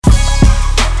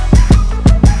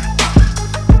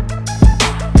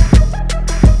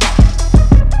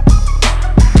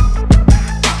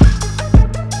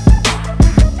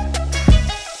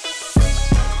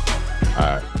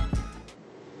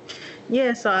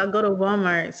Yeah, so I go to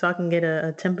Walmart so I can get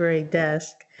a temporary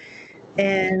desk.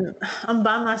 And I'm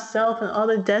by myself and all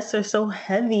the desks are so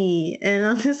heavy. And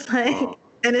I'm just like, Oh,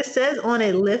 and it says on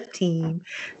it lift team.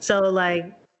 So like,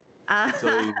 so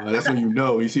I, that's when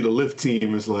you see the lift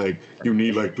team is like you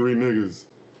need like 3 niggas.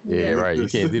 Yeah, yeah, right. You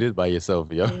This. can't do this by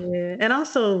yourself, yo. yeah. And I'm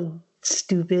so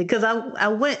stupid because I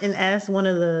went and asked one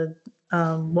of the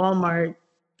Walmart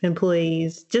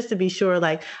employees just to be sure.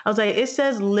 Like, I was like, it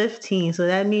says lift team. So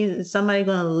that means is somebody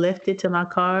going to lift it to my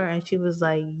car? And she was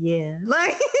like, yeah.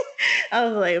 Like, I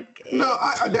was like, No,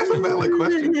 okay. that's a valid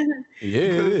question. Yeah, it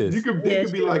Because is. they Yeah,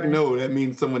 could be she like, was. no, that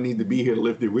means someone needs to be here to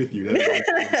lift it with you.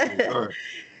 That's all right.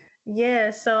 Yeah,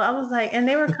 so I was like, and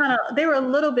they were a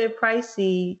little bit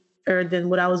pricey or than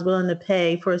what I was willing to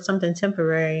pay for something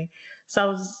temporary. So I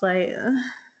was just like,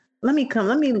 let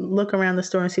me look around the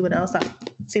store and see what else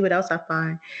I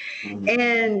find.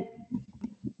 And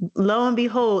lo and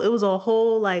behold, it was a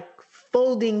whole like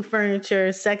folding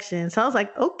furniture section. So I was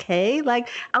like, okay, like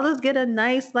I'll just get a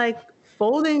nice like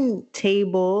folding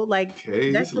table, like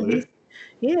Okay, that it's should be, lit.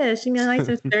 yeah, she got nice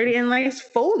and sturdy and nice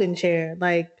folding chair,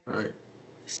 like. All right.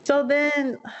 So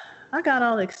then I got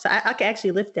all excited. I can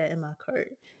actually lift that in my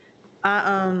cart.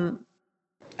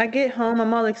 I get home,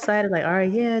 I'm all excited, like, all right,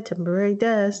 yeah, temporary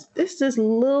desk. This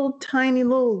little tiny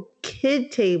little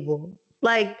kid table.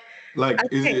 Like I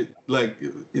can't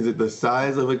Is it the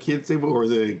size of a kid's table or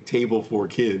is it a table for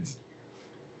kids?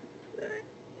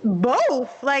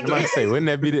 both. Like I'm about to say, wouldn't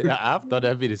that be I thought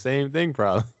that'd be the same thing,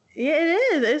 probably. yeah,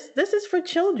 it is. This is for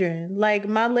children. Like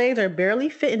my legs are barely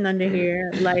fitting under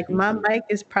here. Like my mic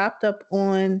is propped up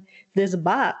on this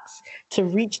box to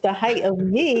reach the height of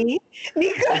me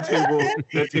because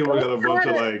That table got a bunch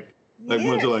of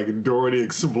bunch of like Dora the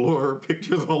Explorer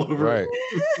pictures all over Right.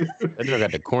 it. I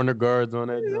got the corner guards on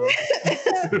that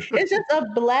joint. it's just a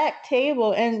black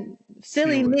table and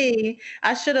silly me,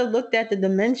 I should have looked at the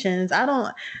dimensions. I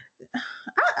don't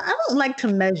like to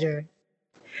measure.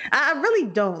 I really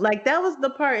don't. Like that was the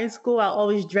part in school I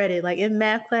always dreaded. Like in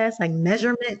math class, like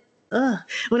measurement. Ugh.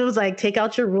 When it was like take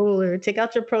out your ruler, take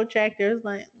out your protractor. It's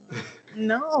like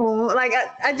no. Like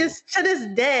I just to this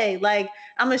day, like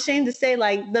I'm ashamed to say,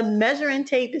 like the measuring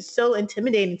tape is so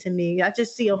intimidating to me. I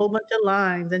just see a whole bunch of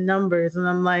lines and numbers, and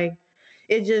I'm like,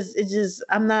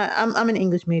 I'm an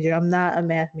English major. I'm not a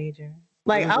math major.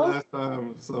 Like When's I the was last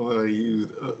time somebody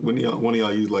used one of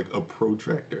y'all used like a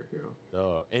protractor? You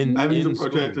know? I haven't used a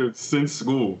protractor since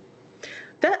school.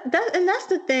 that's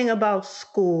the thing about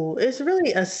school. It's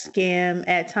really a scam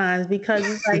at times because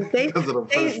it's like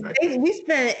we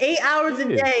spend 8 hours a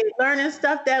day learning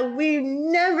stuff that we're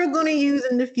never going to use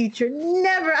in the future.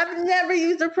 Never. I've never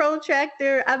used a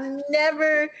protractor. I've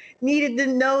never needed to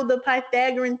know the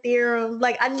Pythagorean theorem.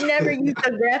 Like I never used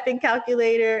a graphing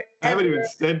calculator. I haven't even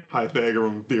said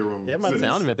Pythagorean theorem. Yeah, I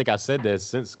don't even think I said that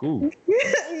since school.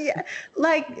 Yeah.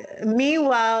 Like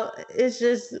meanwhile, it's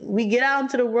just we get out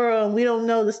into the world and we don't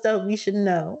know the stuff we should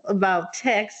know about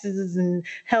taxes and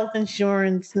health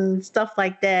insurance and stuff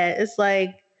like that. It's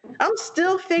like I'm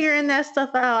still figuring that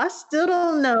stuff out. I still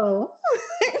don't know.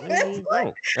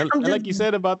 Like you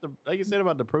said about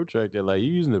the protractor, like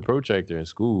you're using the protractor in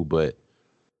school, but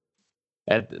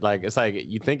it's like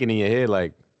you thinking in your head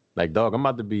like dog, I'm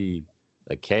about to be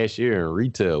a cashier in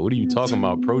retail. What are you talking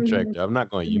about, protractor? I'm not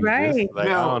going to use this. Like,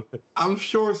 now, I'm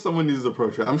sure someone uses a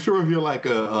protractor. I'm sure if you're like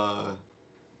what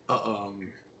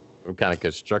kind of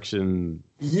construction?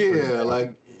 Yeah,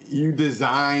 like you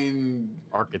design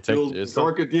architecture.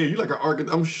 You like an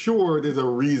architect. I'm sure there's a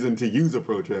reason to use a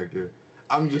protractor.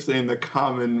 I'm just saying the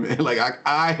common man. Like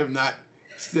I have not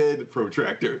said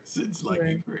protractor since like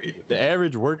 8th grade. The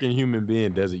average working human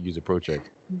being doesn't use a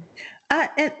protractor.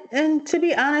 And to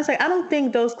be honest, like I don't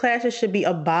think those classes should be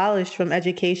abolished from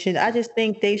education. I just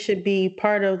think they should be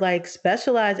part of like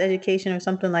specialized education or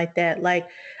something like that. Like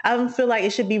I don't feel like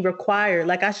it should be required.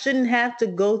 Like I shouldn't have to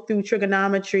go through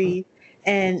trigonometry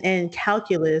and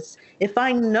calculus if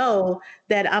I know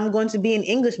that I'm going to be an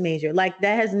English major. Like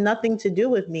that has nothing to do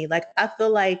with me. Like I feel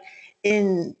like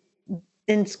in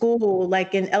school,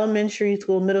 like in elementary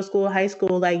school, middle school, high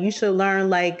school, like you should learn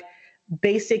like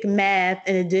basic math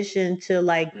in addition to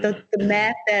like the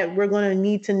math that we're going to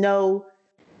need to know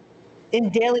in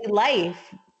daily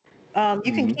life.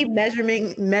 You can keep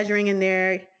measuring in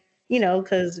there, you know,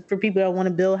 because for people that want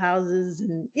to build houses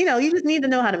and, you know, you just need to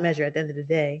know how to measure at the end of the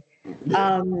day.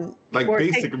 Yeah. Like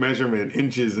basic measurement,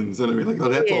 inches and centimeters.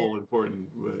 Like, that's all important,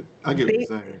 but I get what you're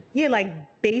saying. Yeah,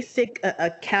 like basic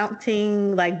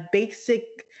accounting, like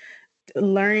basic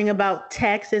learning about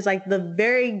taxes, like the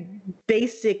very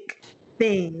basic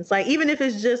things. Like even if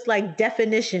it's just like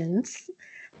definitions,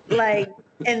 Like,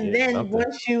 and Yeah, then something.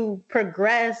 once you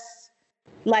progress,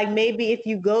 like maybe if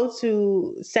you go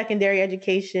to secondary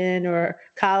education or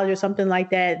college or something like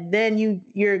that, then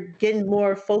you're getting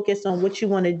more focused on what you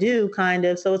want to do, kind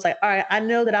of. So it's like, all right, I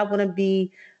know that I want to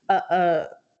be a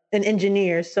an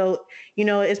engineer. So,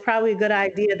 it's probably a good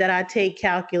idea that I take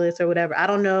calculus or whatever. I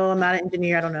don't know. I'm not an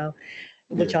engineer. I don't know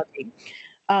what Yeah. y'all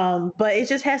take. But it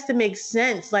just has to make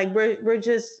sense. Like we're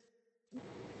just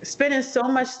spending so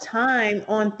much time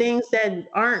on things that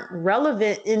aren't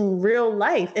relevant in real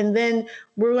life, and then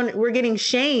we're getting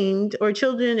shamed, or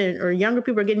children or younger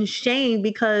people are getting shamed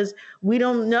because we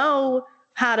don't know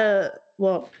how to.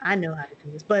 Well, I know how to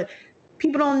do this, but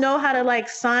people don't know how to like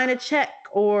sign a check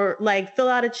or like fill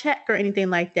out a check or anything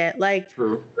like that. Like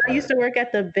True. I used to work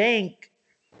at the bank.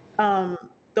 um,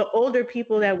 the older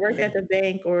people that worked at the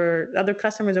bank or other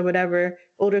customers or whatever,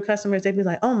 older customers, they'd be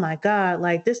like, "Oh my God,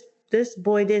 like this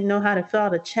boy didn't know how to fill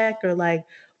out a check," or like,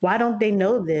 "Why don't they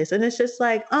know this?" And it's just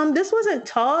like, this wasn't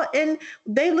taught, and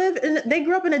they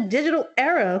grew up in a digital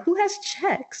era. Who has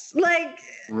checks? Like,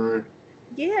 Right.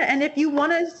 yeah, and if you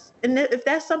want to, and if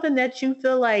that's something that you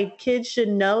feel like kids should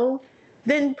know,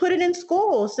 then put it in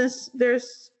school. Since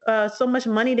there's so much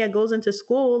money that goes into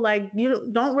school, like you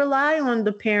don't rely on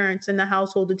the parents in the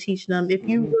household to teach them. If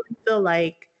you really feel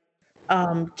like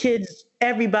kids,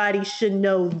 everybody should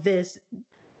know these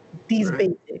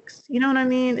Right. basics. You know what I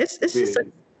mean? It's just a Yeah.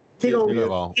 big Kids old You be have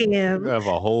scam. you have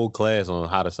a whole class on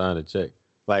how to sign a check,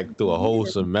 like through a whole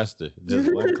semester.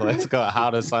 Just one class called how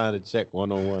to sign a check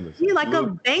 101. Yeah, like a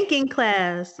Look, banking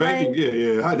class. banking. Like,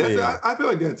 Yeah. Yeah. I feel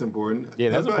like that's important. Yeah,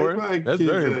 that's probably important. That's kids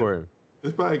very that- important.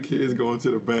 There's probably kids going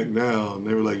to the bank now, and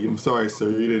they were like, "I'm sorry,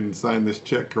 sir, you didn't sign this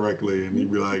check correctly," and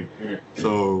you'd be like,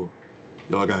 "So,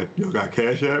 y'all got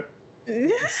Cash App?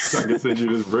 So I can send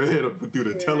you this bread up through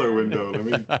the teller window. Let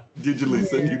me digitally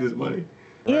send you this money."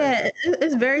 yeah,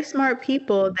 it's very smart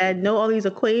people that know all these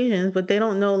equations, but they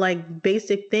don't know like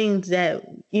basic things that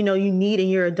you need in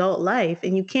your adult life,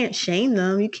 and you can't shame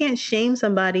them. You can't shame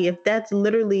somebody if that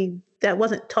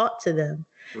wasn't taught to them.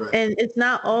 Right. And it's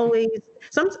not always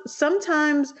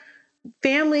sometimes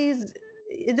families,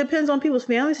 it depends on people's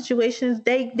family situations.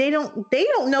 They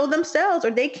don't know themselves,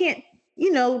 or they can't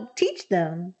teach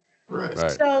them. Right.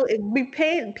 Right. So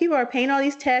people are paying all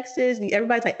these taxes.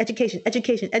 Everybody's like, education,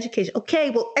 education, education. Okay,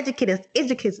 well, educate us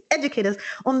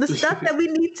on the stuff that we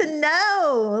need to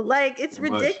know. Like, it's Much.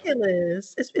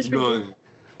 ridiculous. It's ridiculous.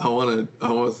 I'm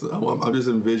just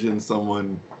envisioning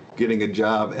someone getting a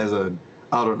job as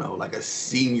I don't know, like a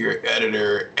senior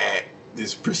editor at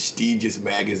this prestigious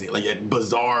magazine, like at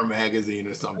Bazaar magazine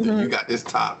or something. Mhm. You got this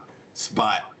top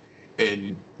spot,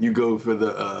 and you go for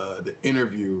the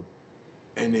interview,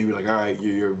 and they be like, "All right,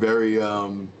 you're very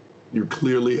you're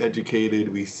clearly educated.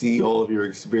 We see all of your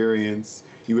experience.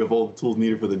 You have all the tools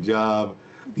needed for the job.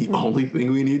 The only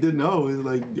thing we need to know is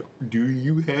like, do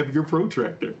you have your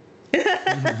protractor?"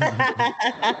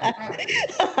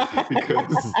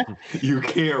 Because you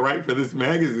can't write for this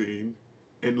magazine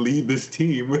and lead this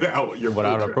team without your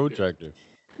Without a protractor. protractor.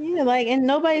 Yeah, like, and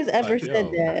nobody's ever Like, said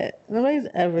yo. that. Nobody's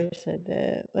ever said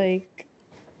that. Like,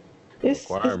 it's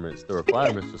Requirements. The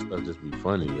requirements for stuff just be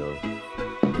funny, yo.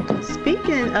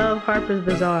 speaking of Harper's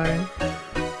Bazaar.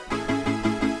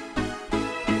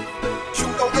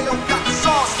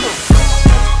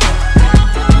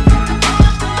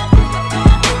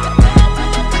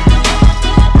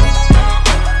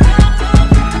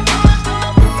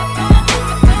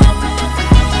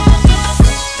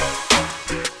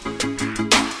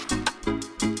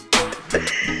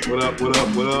 What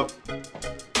up?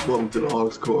 Welcome to the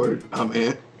Hawks Court. I'm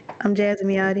Ant. I'm Jazzy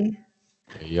Miotti.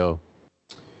 Hey, yo.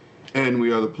 And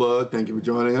we are The Plug. Thank you for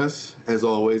joining us. As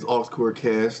always, Aux Court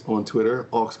Cast on Twitter,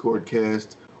 Aux Court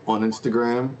Cast on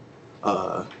Instagram,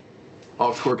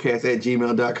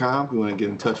 auxcourtcast@gmail.com. If you want to get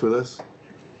in touch with us,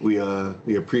 we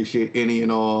appreciate any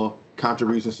and all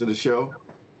contributions to the show.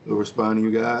 We'll respond to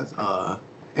you guys.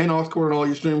 And Aux Court on all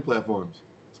your streaming platforms: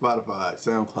 Spotify,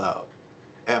 SoundCloud,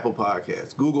 Apple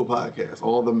Podcasts, Google Podcasts,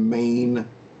 all the main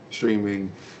streaming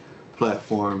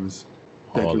platforms.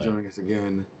 Thank you for joining us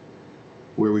again.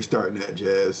 Where are we starting at,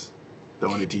 Jazz?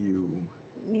 Throwing it to you.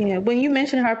 Yeah, when you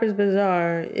mentioned Harper's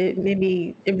Bazaar, it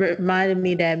reminded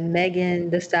me that Megan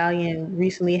Thee Stallion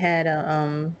recently had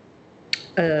a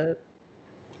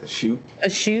Shoot.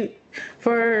 shoot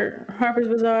for Harper's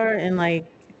Bazaar, and like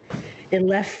it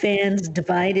left fans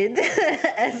divided,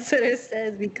 as Twitter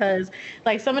says, because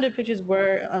like some of the pictures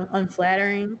were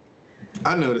unflattering.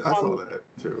 I know. I saw that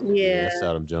too. Yeah, That's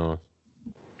Adam Jones.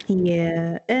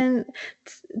 Yeah, and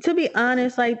to be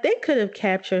honest, like they could have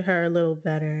captured her a little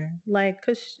better, like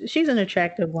because she's an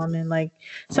attractive woman. Like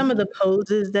some of the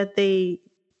poses that they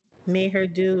made her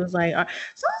do was like, some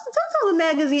of the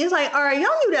magazines like, all right,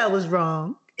 y'all knew that was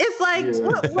wrong. It's like, Yeah.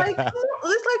 what, like, it's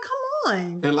like, come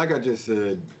on. And like I just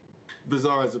said,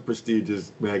 Bizarre is a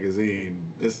prestigious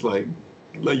magazine. It's like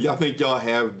I think y'all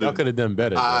have the Y'all could have done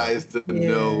better. eyes to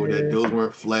know that Yeah. those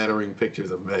weren't flattering pictures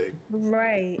of Meg.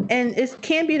 Right. And it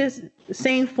can't be the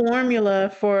same formula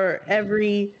for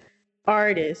every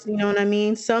artist. You know what I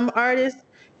mean? Some artists,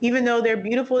 even though they're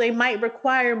beautiful, they might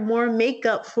require more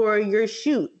makeup for your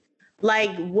shoot.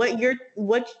 Like what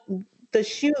the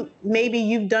shoot maybe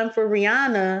you've done for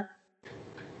Rihanna,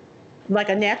 like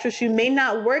a natural shoot may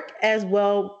not work as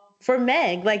well for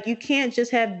Meg. Like you can't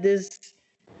just have this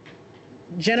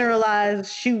generalized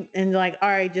shoot and like, all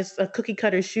right, just a cookie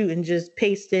cutter shoot and just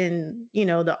paste in,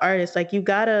 the artist. Like you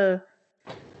gotta,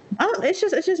 it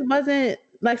just wasn't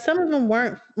like some of them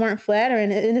weren't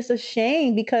flattering, and it's a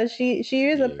shame because she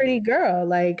is a pretty girl.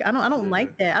 Like I don't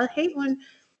like that. I hate when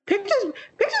pictures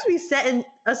be setting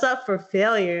us up for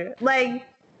failure. Like,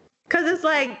 cause it's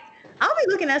like I'll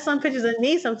be looking at some pictures of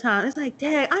me sometimes. It's like,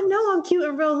 dang, I know I'm cute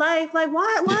in real life. Like,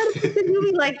 why do people do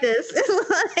me like this?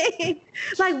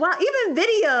 like why? Even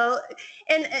video,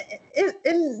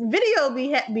 and video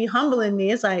be humbling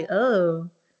me. It's like, oh.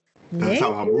 That's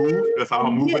how I move. That's how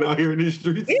I'm moving out here in these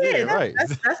streets. Yeah, right.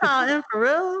 That's how I am for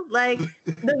real. Like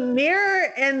the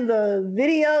mirror and the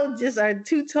video just are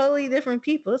two totally different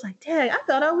people. It's like, dang, I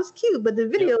thought I was cute, but the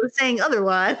video is saying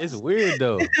otherwise. It's weird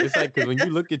though. It's like because when you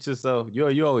look at yourself,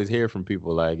 you always hear from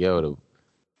people like, yo,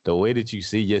 the way that you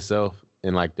see yourself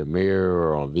in like the mirror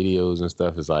or on videos and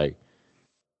stuff is like,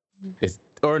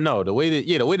 the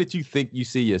way that you think you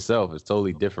see yourself is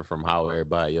totally different from how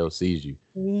everybody else sees you.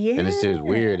 Yeah. And it's just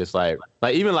weird. It's like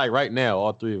even like right now,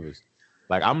 all three of us,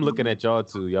 like I'm looking at y'all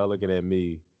two, y'all looking at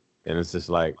me, and it's just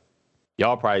like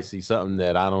y'all probably see something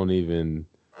that I don't really,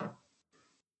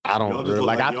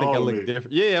 like. I think I look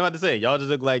different. Yeah, I'm about to say y'all just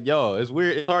look like y'all. It's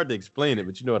weird. It's hard to explain it,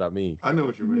 but you know what I mean. I know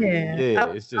what you mean.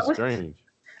 Yeah. It's just strange.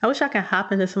 I wish I could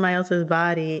hop into somebody else's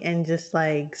body and just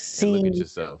like see look at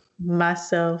yourself.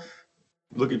 myself.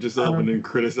 Look at yourself and then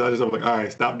criticize yourself. Like, all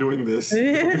right, stop doing this.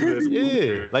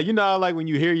 Yeah, like how, like when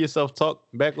you hear yourself talk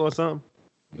back on something.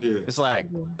 Yeah. It's like,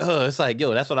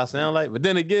 yo, that's what I sound like. But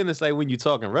then again, it's like when you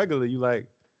talking regular, you like,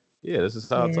 yeah, this is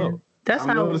how I talk. That's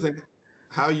I'm noticing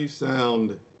how you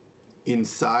sound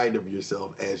inside of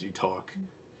yourself as you talk.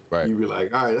 Right. You be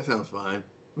like, all right, that sounds fine.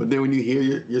 But then when you hear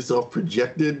yourself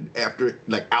projected after,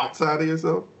 like outside of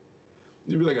yourself,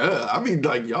 you be like, I mean,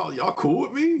 like y'all cool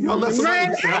with me? Y'all let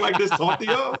somebody sound like this talk to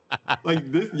y'all?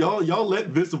 Like this, y'all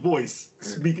let this voice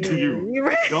speak to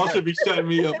you. Y'all should be shutting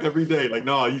me up every day. Like,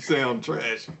 no, you sound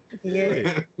trash.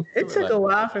 Yeah. It took a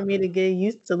while for me to get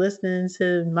used to listening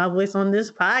to my voice on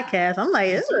this podcast. I'm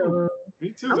like,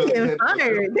 me too. I'm getting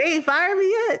fired. They ain't fired me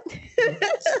yet.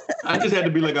 I just had to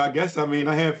be like, I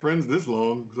had friends this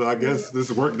long, so I guess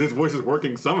this voice is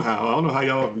working somehow. I don't know how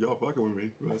y'all fucking with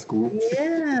me. That's cool.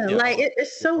 Yeah, like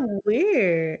it's so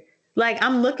weird. Like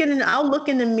I'll look in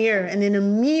the mirror, and then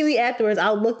immediately afterwards,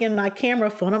 I'll look in my camera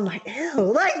phone. I'm like, ew,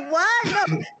 like what?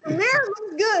 No, the mirror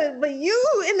looks good, but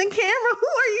you in the camera, who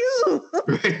are you?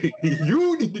 Right.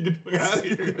 You need to get the fuck out of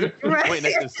here. Right.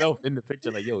 Pointing at yourself in the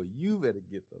picture, like, yo, you better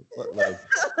get the fuck,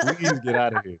 like, please get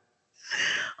out of here.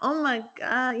 Oh my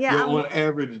god, yeah. Yo, on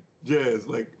average, Jazz,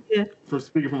 like, for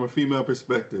speaking from a female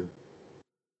perspective,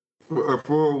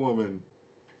 for a woman,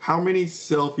 how many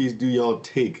selfies do y'all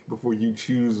take before you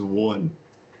choose one?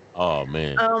 Oh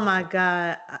man. Oh my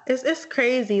god, it's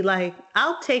crazy. Like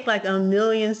I'll take like a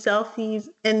million selfies,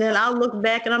 and then I'll look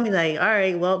back and I'll be like, all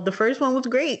right, well, the first one was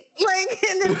great. Like,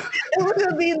 and then it was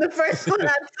gonna be the first one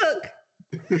I took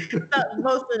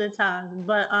most of the time.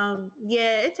 But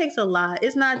yeah, it takes a lot.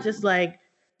 It's not just like,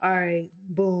 all right,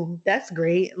 boom, that's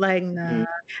great. Like, nah,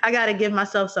 I gotta give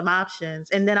myself some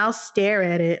options, and then I'll stare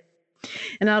at it.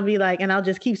 And I'll be like, and I'll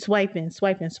just keep swiping.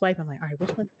 I'm like, all right,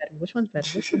 which one's better? Which one's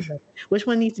better? Which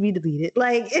one needs to be deleted?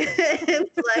 Like,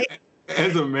 it's like.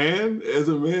 As a man,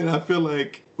 I feel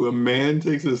like a man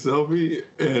takes a selfie,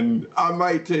 and I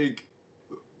might take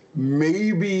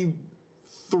maybe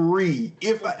 3,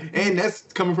 and that's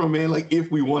coming from a man. Like, if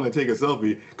we want to take a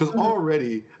selfie, because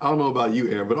already, I don't know about you,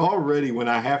 Aaron, but already when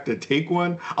I have to take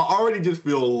one, I already just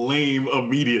feel lame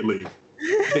immediately.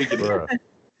 Taking it.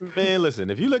 Man,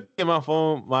 listen, if you look at my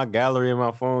phone, my gallery in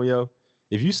my phone, yo,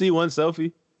 if you see one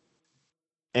selfie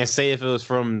and say if it was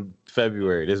from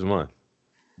February this month,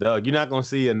 dog, you're not going to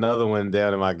see another one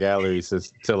down in my gallery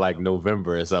till like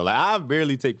November. So like, I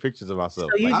barely take pictures of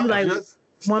myself. So you like, do like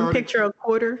One started- picture a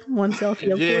quarter, one selfie a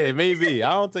quarter. Yeah, maybe.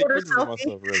 I don't take Quarter pictures of selfie.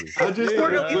 myself really. I just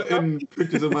started putting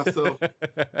pictures of myself.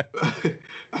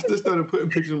 I just started putting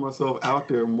pictures of myself out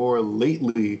there more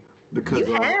lately because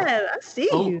You have. I see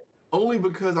you. only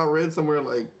because I read somewhere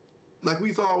like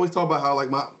we always talk about how like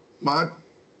my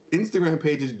Instagram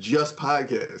page is just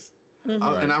podcasts, and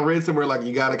I read somewhere like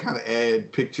you got to kind of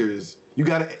add pictures. You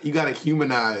got to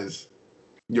humanize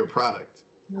your product.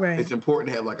 Right. It's important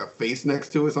to have like a face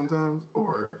next to it sometimes,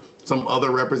 or some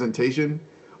other representation,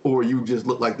 or you just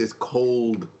look like this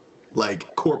cold,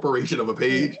 like corporation of a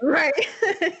page. Right.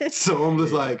 So I'm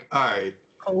just like, all right.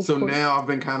 Cold So corp- now I've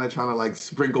been kind of trying to like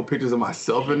sprinkle pictures of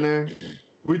myself in there,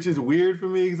 which is weird for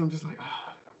me because I'm just like,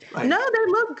 like, No,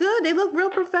 they look good. They look real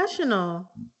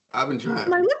professional. I've been trying.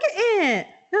 Like, look at Ant.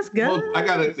 That's good.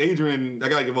 Well, Adrian, I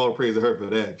gotta give all the praise to her for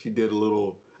that. She did a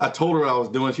little. I told her what I was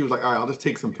doing. She was like, all right, I'll just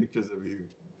take some pictures of you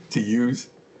to use.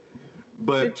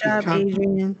 But Good job,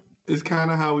 Adrian. it's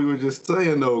kind of how we were just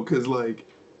saying though, because like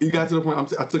you got to the point.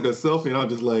 I took a selfie and I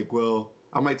was just like, well,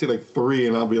 I might take like 3,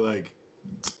 and I'll be like,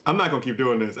 I'm not gonna keep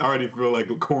doing this. I already feel like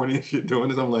corny and shit doing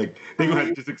this. I'm like, they gonna have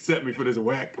to just accept me for this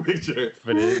whack picture.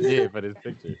 for this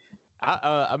picture.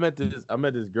 I met this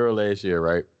girl last year,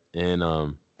 right? And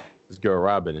this girl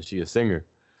Robin, and she a singer,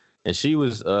 and she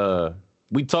was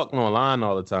we talked online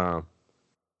all the time,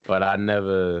 but I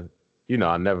didn't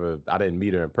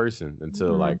meet her in person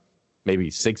until like maybe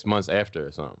 6 months after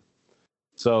or something.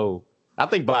 So I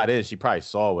think by then she probably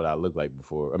saw what I looked like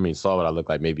before. I mean, saw what I looked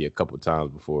like maybe a couple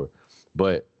times before.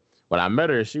 But when I met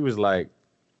her, she was like,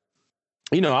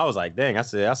 I was like, dang, I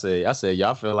said,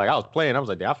 y'all feel like I was playing. I was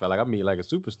like, dang, I feel like I'm meeting like a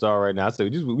superstar right now. I said,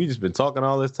 we just been talking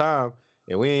all this time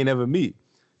and we ain't ever meet.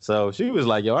 So she was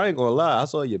like, yo, I ain't gonna lie. I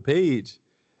saw your page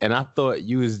and I thought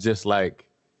you was just like,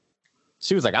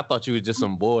 she was like, I thought you was just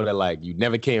some boy that like, you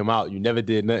never came out. You never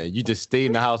did nothing. You just stayed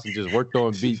in the house and just worked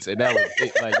on beats. And that was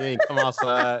it. Like, you ain't come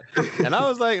outside. And I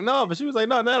was like, no, but she was like,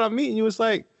 no, now that I'm meeting you, it's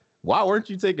like, why weren't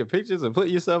you taking pictures and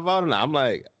putting yourself out? And I'm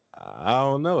like, I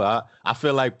don't know. I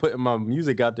feel like putting my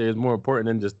music out there is more important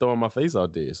than just throwing my face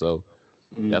out there. So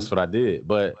that's what I did.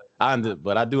 But I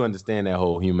do understand that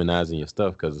whole humanizing your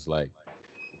stuff because it's like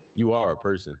you are a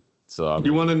person. So I mean,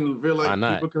 you want to feel like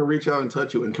people can reach out and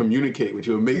touch you and communicate with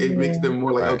you. It makes them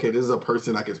more like, okay, this is a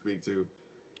person I can speak to.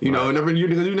 You know, because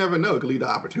you never know. It could lead to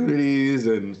opportunities,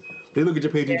 and they look at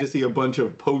your page and just see a bunch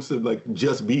of posts of like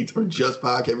just beats or just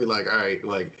podcast. Be like, all right,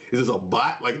 like is this a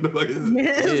bot? Like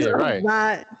right.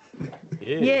 Bot.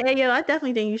 Yeah, I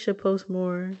definitely think you should post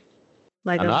more,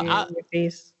 like on your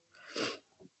face.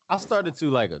 I started to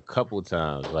like a couple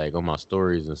times, like on my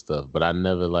stories and stuff, but I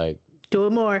never like do it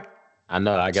more. I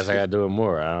know. I guess I gotta do it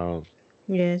more. I don't.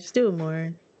 Yeah, just do it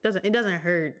more. It doesn't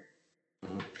hurt.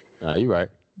 You're right.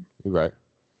 You're right.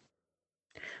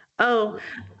 Oh,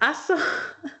 I saw.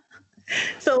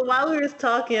 So while we were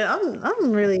talking,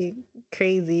 I'm really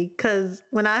crazy because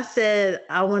when I said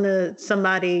I want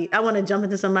to jump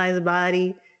into somebody's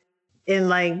body and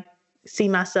like see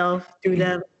myself through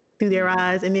their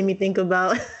eyes, it made me think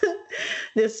about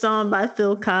this song by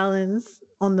Phil Collins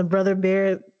on the Brother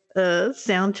Bear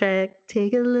soundtrack.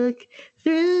 Take a look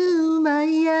through my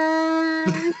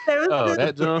eyes.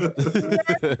 That John.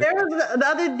 There was the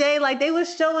other day, like they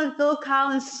was showing Phil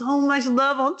Collins so much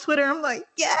love on Twitter. I'm like,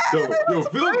 yeah, Phil Collins.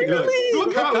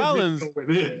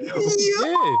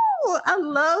 I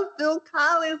love Phil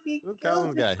Collins. Phil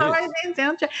Collins got hits.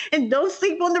 Soundtrack, and don't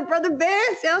sleep on the Brother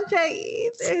Bear soundtrack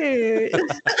either.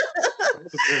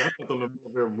 I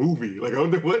thought their movie. Like,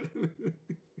 what?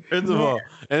 First of all,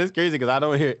 and it's crazy because I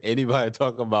don't hear anybody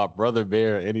talk about Brother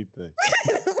Bear or anything.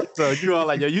 So you all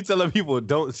like, yo, you telling people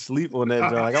don't sleep on that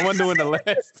joint. Like, I wonder when the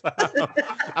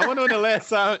last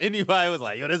time anybody was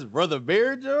like, yo, this Brother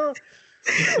Bear joint.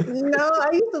 No, I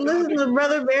used to listen to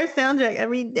Brother Bear soundtrack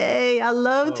every day. I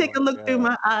love Take a Look Through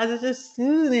My Eyes. It's just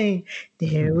soothing.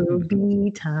 There will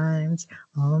be times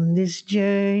on this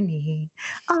journey,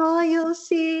 all you'll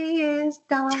see is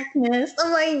darkness.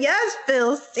 I'm like, yes,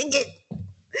 Phil, sing it.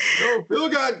 No, Phil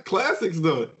got classics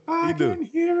though. I can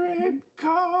hear it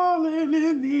calling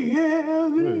in the air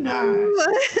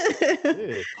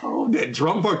tonight. Oh, that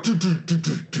drum part.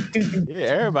 Yeah,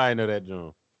 everybody know that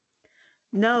drum.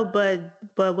 No, but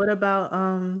what about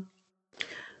I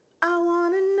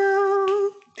wanna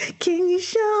know, can you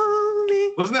show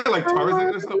me? Wasn't that like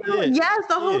Tarzan or something? Yes,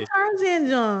 the whole Tarzan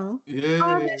drum. Yeah.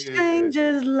 All the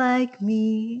strangers like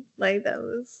me. Like that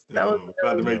was about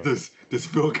to make this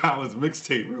Phil Collins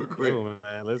mixtape real quick. Oh,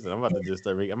 man, listen, I'm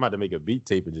about to make a beat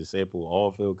tape and just sample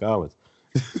all Phil Collins.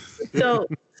 So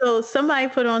somebody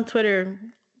put on Twitter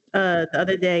the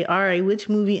other day, all right, which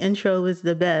movie intro was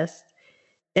the best?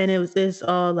 And it's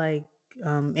all like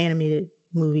animated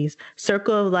movies: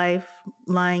 Circle of Life,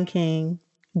 Lion King,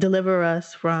 Deliver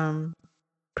Us from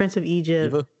Prince of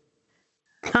Egypt. Eva?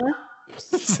 Huh?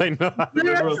 Say no.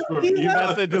 Deliver Us from Eva.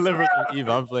 I said Deliver Us from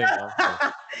Eva. I'm playing.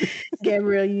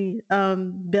 Gabriel,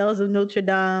 Bells of Notre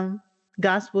Dame,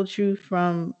 Gospel Truth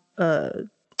from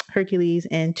Hercules,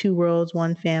 and Two Worlds,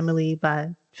 One Family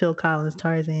by Phil Collins,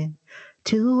 Tarzan.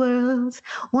 Two worlds,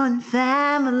 one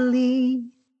family.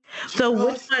 So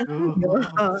which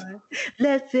one?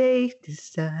 Let faith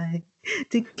decide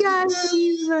to guide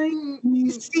me like we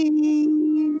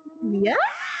see. Yes.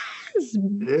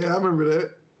 Yeah, I remember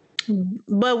that.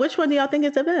 But which one do y'all think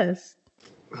is the best?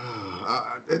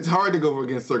 It's hard to go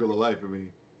against Circle of Life for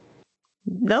me.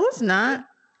 No, it's not.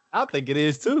 I think it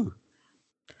is too.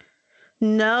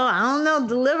 No, I don't know.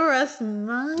 Deliver Us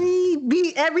might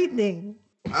beat everything.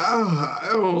 I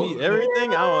don't, Beat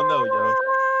everything? I don't know, yo.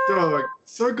 dog,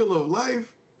 Circle of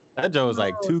Life. That joke was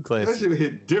like too That classic. shit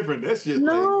hit different. That shit.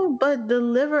 No, but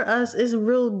Deliver Us is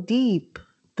real deep.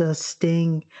 The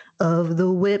sting of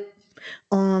the whip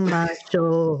on my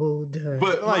shoulder.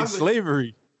 But Like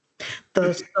slavery.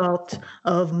 The salt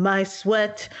of my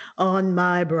sweat on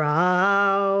my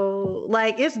brow.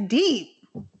 Like, it's deep.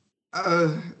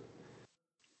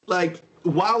 like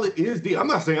while it is deep, I'm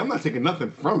not taking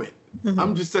nothing from it. Mhm.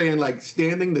 I'm just saying, like,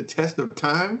 standing the test of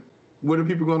time. What are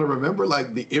people going to remember?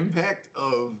 Like the impact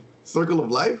of Circle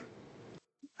of Life.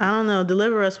 I don't know.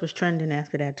 Deliver Us was trending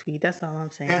after that tweet. That's all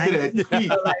I'm saying. After that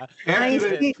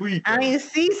tweet. I ain't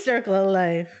see Circle of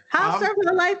Life. How Circle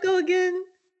of Life go again?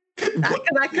 Because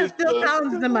I can still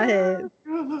Collins in my head.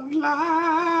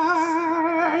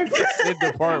 Said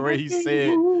the part where he said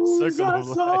Circle of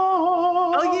Life.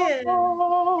 Oh yeah,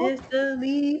 it's the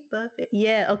leap of it.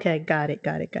 Yeah, okay, got it.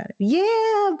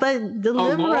 Yeah, but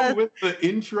Deliver Along Us. with the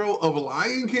intro of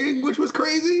Lion King, which was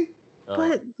crazy.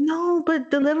 But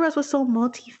Deliver Us was so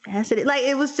multifaceted. Like,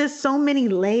 it was just so many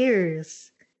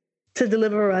layers to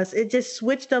Deliver Us. It just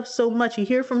switched up so much. You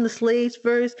hear from the slaves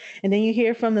first, and then you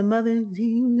hear from the mother,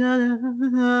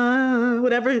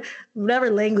 whatever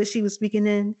language she was speaking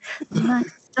in. My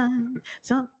son,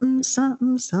 something. See,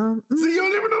 you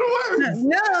don't even know the words.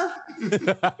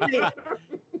 No.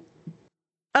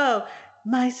 Oh,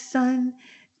 my son,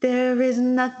 there is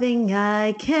nothing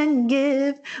I can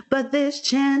give but this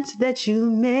chance that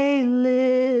you may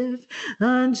live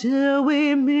until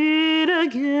we meet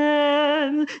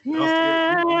again. We about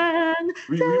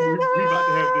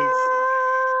to have this.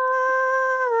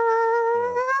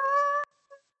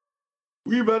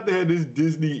 We about to have this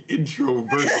Disney intro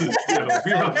versus.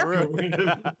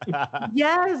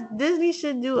 Yes, Disney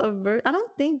should do a verse. I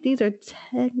don't think these are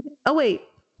 10. Oh, wait.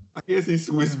 I can see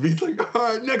Swiss Beats like, all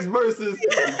right, next verses.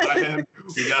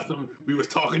 We got some. We was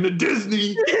talking to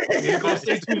Disney. We ain't gonna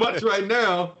say too much right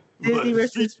now. Disney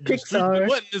versus They've been Pixar.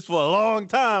 wanting this for a long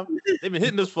time. They've been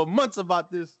hitting us for months about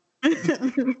this.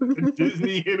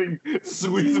 Disney hitting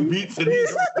Swiss Beats and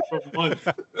these for months.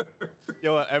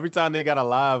 Yo, every time they got a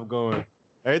live going,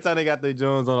 every time they got their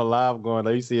Jones on a live going,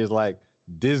 all you see is like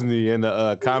Disney in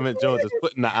the comment Jones just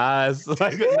putting the eyes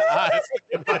like the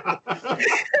eyes.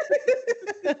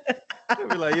 They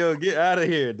be like, yo, get out of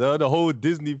here, dog. The whole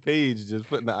Disney page just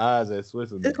putting the eyes at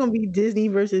Switzerland. It's gonna be Disney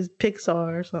versus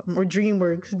Pixar or something, or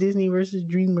DreamWorks. Disney versus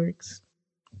DreamWorks.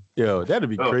 Yo, that'd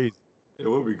be crazy. It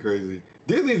would be crazy.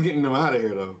 Disney's getting them out of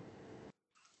here though.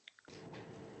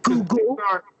 Google.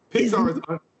 Pixar's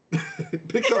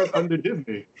under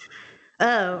Disney.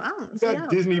 Oh, I don't You see. got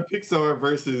Disney, Pixar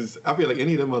versus. I feel like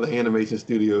any of them other animation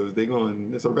studios, it's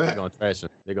a They're wrap. gonna trash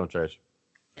it. They're gonna trash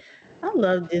it. I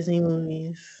love Disney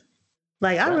movies.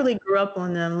 Like, I really grew up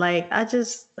on them. Like, it's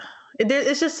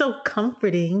just so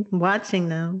comforting watching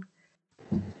them.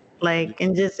 Like,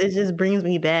 and it just brings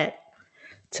me back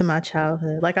to my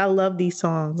childhood. Like, I love these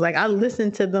songs. Like, I listen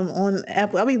to them on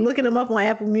Apple. I'll be looking them up on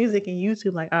Apple Music and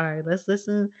YouTube. Like, all right, let's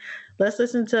listen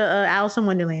to Alice in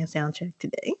Wonderland soundtrack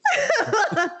today.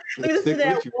 Let me listen to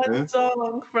that one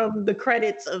song from the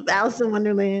credits of Alice in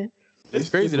Wonderland. It's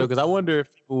crazy though, because I wonder if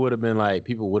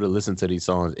people would have listened to these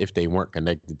songs if they weren't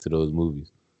connected to those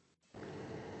movies.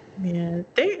 Yeah,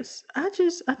 I think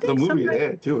The movie sometimes-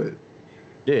 add to it.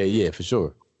 Yeah, for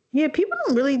sure. Yeah, people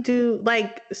don't really do,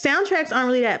 like, soundtracks aren't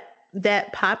really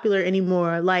that popular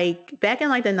anymore. Like, back in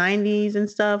like the 90s and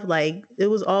stuff, like, it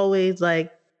was always like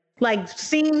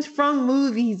scenes from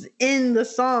movies in the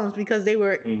songs because they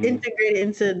were integrated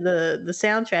into the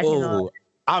soundtrack and all.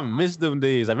 I miss them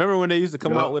days. I remember when they used to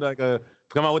come out with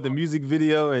the music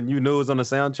video and it was on the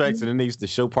soundtracks, and then they used to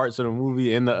show parts of the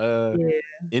movie in the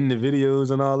in the videos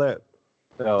and all that.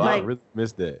 Oh, I really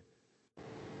miss that.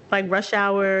 Like Rush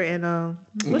Hour and How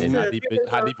Deep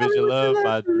Is Your Love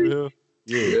by Drew Hill.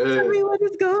 Yeah. Tell me what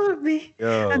it's gonna be.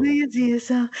 Yo. I know you see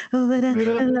yourself, but I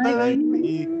like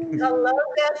me. I love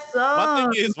that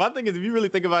song. My thing is, if you really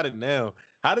think about it now,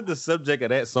 how did the subject of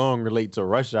that song relate to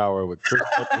Rush Hour with Chris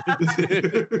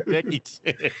Jackie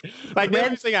Chan? Like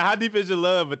they'll be singing "How Deep Is Your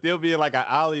Love," but they'll be in like an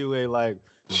alleyway, like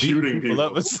shooting people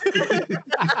up.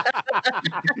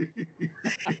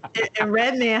 And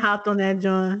Redman hopped on that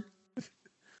joint.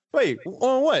 Wait,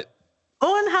 on what?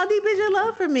 On How Deep Is Your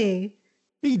Love for Me?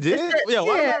 He did? Yeah,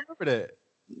 why do I remember that?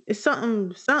 It's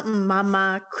something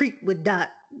Mama Creep with Dot.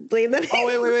 Wait.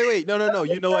 No.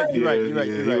 You know what? You're right. He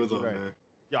was on there.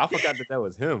 Yo, I forgot that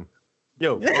was him.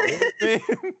 Yo.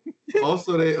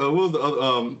 Also, what was the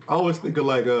other? I always think of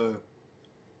like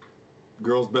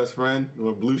Girl's Best Friend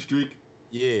or Blue Streak.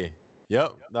 Yeah.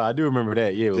 Yep. No, I do remember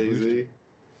that. Yeah. Jay-Z.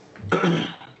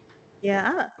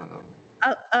 Yeah.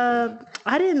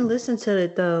 I didn't listen to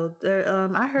it though.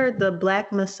 I heard the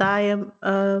Black Messiah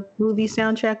movie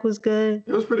soundtrack was good.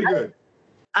 It was pretty good.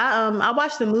 I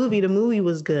watched the movie. The movie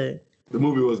was good. The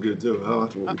movie was good too.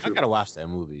 I gotta watch that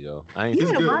movie, yo.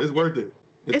 It's good. It's worth it.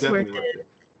 It's definitely worth it.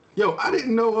 Yo, I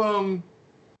didn't know.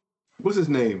 What's his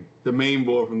name? The main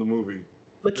boy from the movie.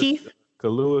 Lakeith.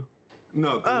 Kahlua.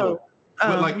 No. Kahlua.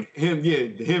 But like him,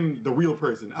 the real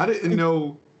person. I didn't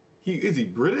know. Is he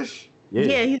British?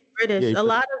 Yeah, he's British. A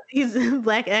lot of these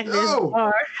black actors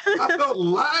are. I felt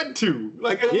lied to.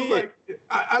 Like it was like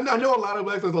I know a lot of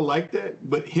black actors are like that,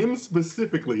 but him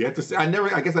specifically. I guess I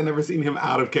never seen him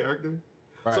out of character.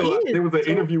 Right. So there was an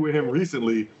interview with him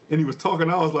recently, and he was talking.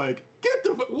 I was like, "Get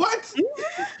the what?"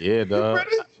 Yeah, dog.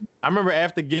 I remember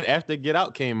after Get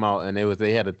Out came out, and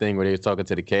they had a thing where they was talking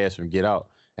to the cast from Get Out,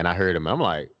 and I heard him. I'm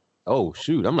like, "Oh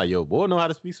shoot!" I'm like, "Yo, boy, know how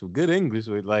to speak some good English.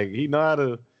 Like he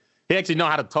actually know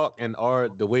how to talk and are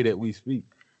the way that we speak."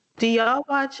 Do y'all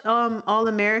watch All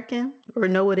American or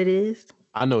know what it is?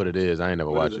 I know what it is. I ain't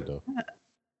never watched it though.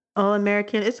 All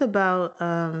American. It's about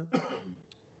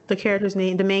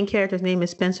the main character's name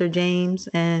is Spencer James,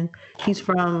 and he's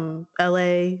from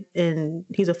LA, and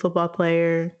he's a football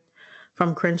player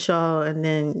from Crenshaw, and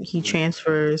then he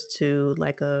transfers to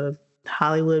like a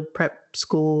Hollywood prep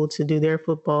school to do their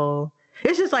football.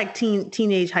 It's just like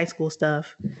teenage high school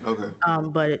stuff. Okay.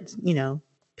 But it's,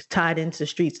 it's tied into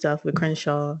street stuff with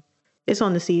Crenshaw. It's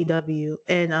on the CW,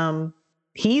 and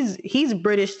he's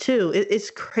British too.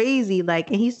 It's crazy. Like,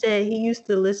 and he said he used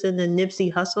to listen to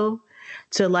Nipsey Hussle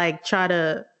to like try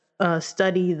to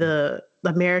study the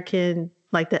American,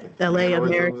 like the LA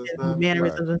American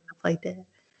mannerisms and stuff like that.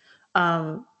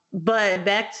 But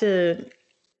back to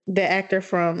the actor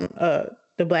from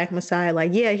the Black Messiah,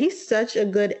 like, yeah, he's such a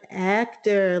good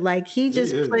actor. Like he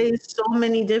just plays so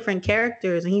many different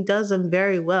characters and he does them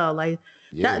very well. Like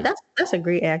that's a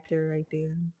great actor right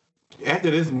there.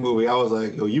 After this movie, I was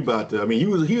like, yo, you about to, I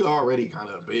mean, he already kind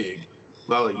of big.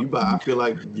 But like I feel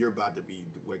like you're about to be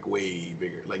like way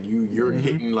bigger. Like you're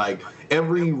hitting like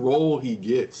every role he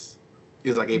gets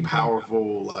is like a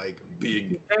powerful, like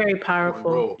big, very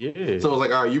powerful role. Yeah. So it's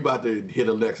like, all right, you about to hit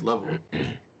a next level.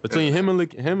 Between him and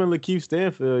Lakeith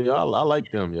Stanfield, y'all, I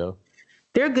like them, yo.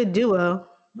 They're a good duo.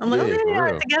 I'm like, okay, they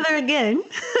are together again.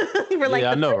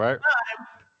 I know, right?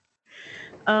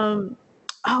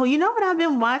 Oh, you know what I've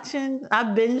been watching? I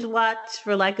binge watched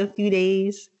for like a few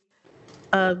days.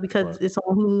 Because it's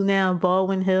on Hulu now,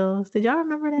 Baldwin Hills. Did y'all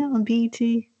remember that on BET?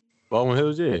 Baldwin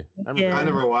Hills, yeah. I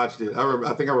never watched it.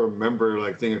 I think I remember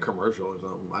like seeing a commercial or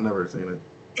something. I never seen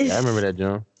it. I remember that,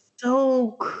 John.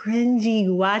 So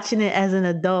cringy watching it as an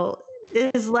adult.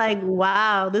 It's like,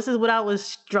 wow, this is what I was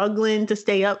struggling to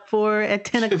stay up for at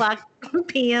 10 o'clock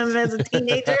p.m. as a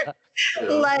teenager.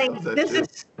 This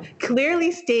is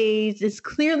clearly staged. It's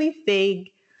clearly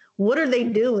fake. What are they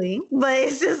doing? But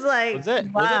it's just like, was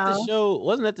that the show?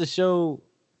 Wasn't that the show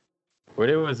where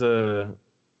there was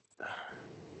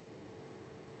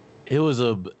it was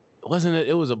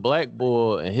a black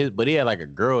boy and but he had like a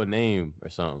girl name or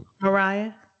something.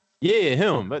 Mariah? Yeah,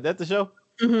 him. But that's the show?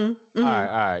 Mm-hmm. All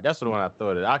right. That's the one I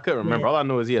thought of. I couldn't remember. All I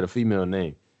know is he had a female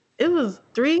name. It was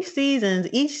 3 seasons.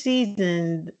 Each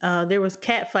season, there was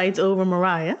cat fights over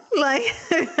Mariah, like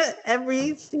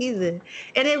every season.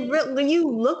 And when you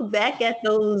look back at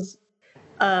those,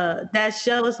 that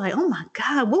show, it's like, oh my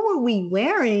God, what were we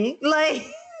wearing? Like,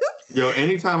 yo,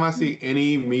 anytime I see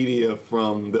any media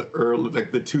from the early,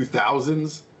 like the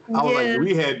 2000s, I was like,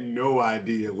 we had no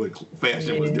idea what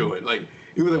fashion was doing. Like,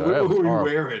 it was like, what were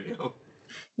we wearing? Yo?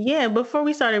 Yeah, before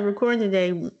we started recording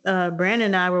today, Brandon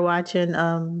and I were watching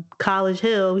College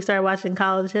Hill. We started watching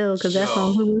College Hill because that's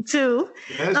on Hulu too.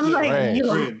 I'm like,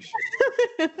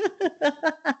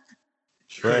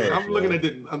 trash. I'm looking yo. at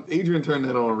the Adrian turned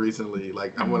that on recently,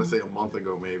 like I want to say a month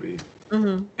ago maybe,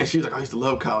 Mm-hmm. and she's like, I used to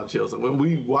love College Hill. So when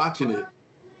we watching it,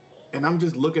 and I'm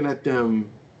just looking at them,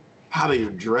 how they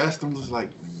dressed, I'm just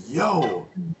like, yo,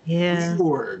 Yeah. you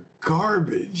were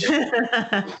garbage.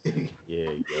 Yeah,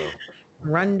 yo.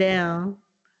 Run down.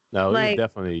 No, it was Like,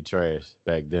 definitely trash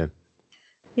back then.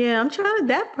 yeah, I'm trying to.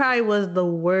 That probably was the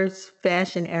worst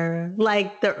fashion era,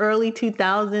 like the early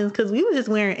 2000s, because we were just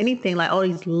wearing anything, like all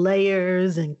these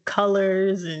layers and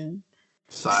colors and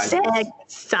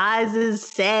sizes,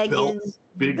 sagging, belts,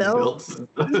 big belts.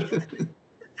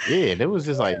 Yeah, and it was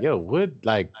just like, yo, what?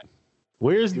 Like,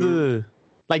 where's the?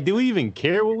 Like, do we even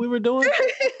care what we were doing?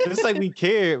 It's like we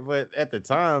cared, but at the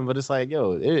time, but it's like,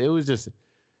 yo, it was just,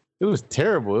 it was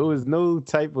terrible. It was no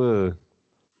type of.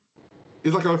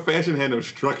 It's like our fashion had no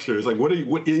structure. It's like, what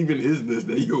even is this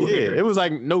that you're Yeah, wearing? it was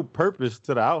like no purpose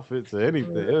to the outfits or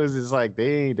anything. It was just like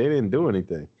they didn't do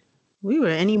anything. We were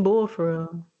any bull for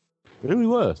real. It really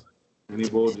was. Annie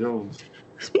Bull Jones.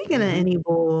 Speaking of any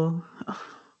bull,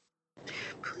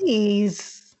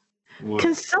 please, What?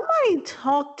 can somebody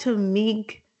talk to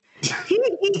Meek?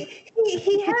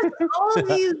 He has all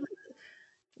these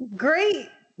great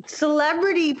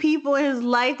celebrity people in his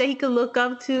life that he could look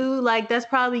up to. Like, that's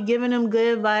probably giving him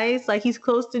good advice. Like, he's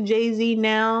close to Jay-Z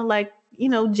now. Like, you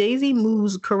know, Jay-Z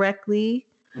moves correctly.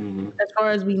 As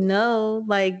far as we know,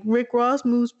 like Rick Ross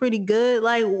moves pretty good.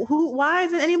 Like, why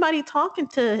isn't anybody talking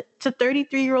to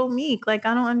 33-year-old Meek? Like,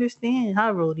 I don't understand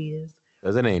how old he is.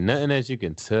 Cause it ain't nothing that you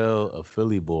can tell a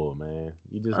Philly boy, man.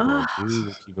 You just gonna do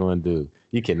what you gonna do.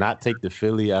 You cannot take the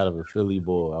Philly out of a Philly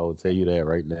boy. I will tell you that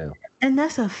right now. And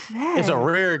that's a fact. It's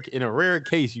in a rare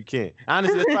case you can't.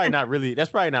 Honestly, that's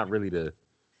probably not really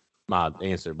my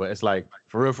answer. But it's like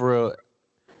for real.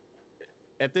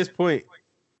 At this point,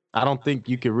 I don't think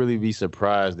you can really be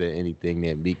surprised at anything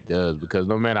that Meek does, because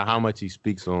no matter how much he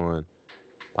speaks on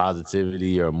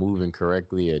positivity or moving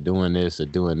correctly or doing this or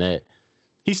doing that,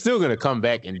 he's still gonna come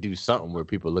back and do something where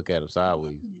people look at him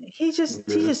sideways. He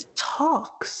just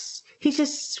talks. He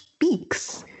just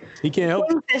speaks. He can't help it.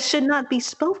 Things that should not be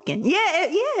spoken. Yeah.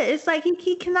 It's like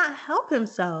he cannot help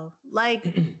himself.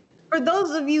 Like, for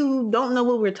those of you who don't know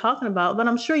what we're talking about, but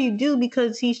I'm sure you do,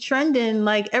 because he's trending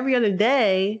like every other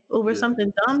day over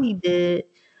something dumb he did.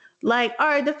 Like, all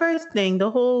right, the first thing, the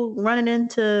whole running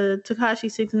into Tekashi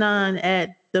 6ix9ine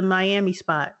at the Miami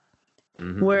spot,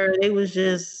 where it was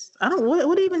just, I don't,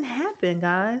 what even happened,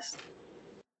 guys?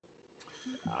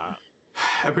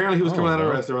 Apparently, he was coming out of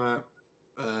a restaurant,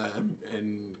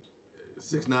 and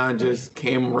 6ix9ine just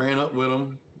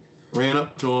ran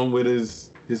up to him with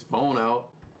his phone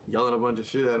out, yelling a bunch of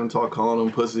shit at him, calling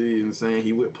him pussy, and saying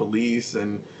he with police,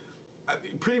 and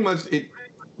pretty much it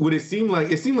seemed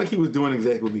like he was doing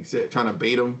exactly what Meek said, trying to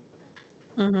bait him.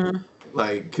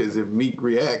 Like, because if Meek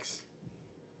reacts,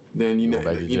 then going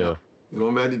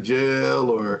back to jail,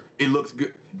 or it looks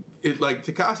good. It's like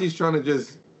Tekashi's trying to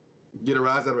just get a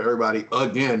rise out of everybody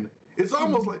again. It's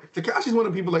almost like Tekashi's one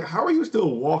of the people like, how are you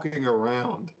still walking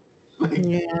around? Like,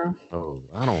 Oh,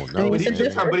 I don't know.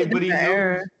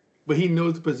 But he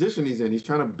knows the position he's in. He's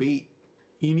trying to bait.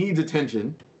 He needs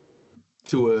attention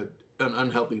to an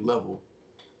unhealthy level,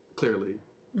 clearly.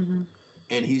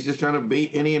 And he's just trying to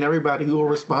bait any and everybody who will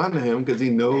respond to him, because he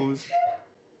knows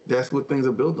that's what things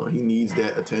are built on. He needs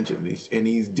that attention, and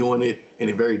he's doing it in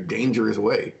a very dangerous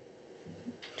way.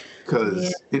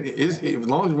 Because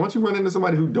once you run into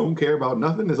somebody who don't care about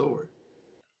nothing, it's over.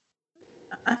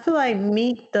 I feel like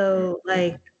Meek, though,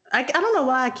 like, I don't know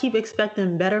why I keep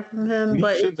expecting better from him, Meek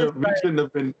but shouldn't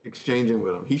have been exchanging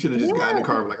with him. He should have just gotten in the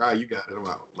car and like, all right, you got it, I'm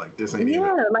out. Like, this ain't even.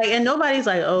 Like, and nobody's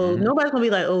like, nobody's gonna be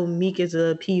like, oh, Meek is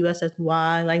a PUSSY.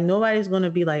 Like, nobody's gonna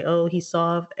be like, oh, he's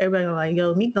soft. Everybody's gonna like,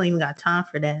 yo, Meek don't even got time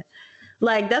for that.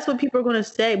 Like, that's what people are gonna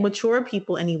say, mature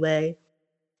people anyway.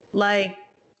 Like,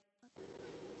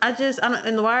 I don't,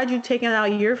 and why are you taking out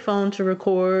your phone to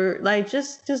record? Like,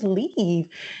 just leave.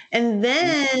 And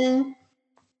then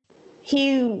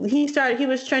he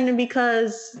was trending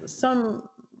because some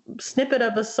snippet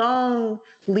of a song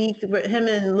leaked with him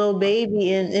and Lil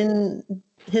Baby, and in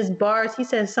his bars he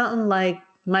said something like,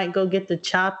 might go get the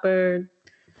chopper,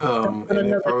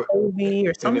 another Kobe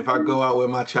or something. And if I go out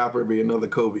with my chopper, it'd be another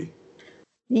Kobe.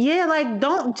 Yeah, like,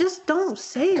 don't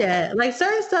say that. Like,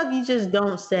 certain stuff you just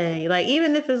don't say. Like,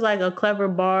 even if it's like a clever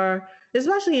bar,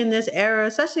 especially in this era,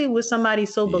 especially with somebody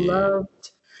so beloved,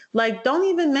 like, don't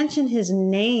even mention his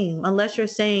name unless you're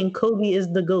saying Kobe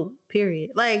is the GOAT,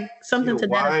 period. Like, something to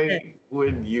that effect. Why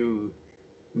would you?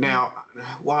 Now,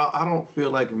 while I don't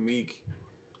feel like Meek,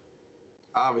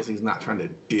 obviously he's not trying to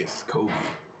diss Kobe,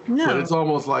 No. But it's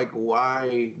almost like,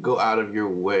 why go out of your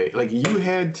way? Like, you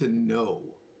had to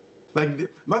know.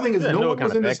 Like, my thing is, no one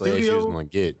was in the studio.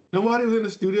 Nobody was in the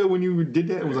studio when you did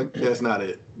that. It was like, that's not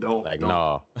it. Don't.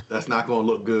 No. That's not going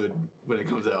to look good when it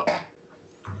comes out.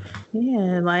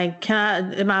 Yeah, like,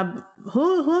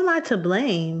 who am I to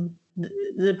blame?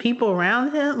 The people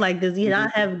around him? Like, does he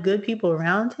not have good people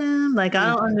around him? Like, I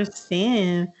don't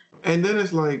understand. And then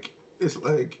it's like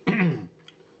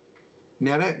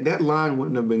now that line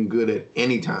wouldn't have been good at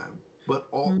any time, but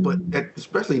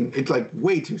especially it's like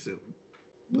way too soon.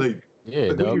 Like, yeah,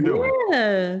 what are you doing?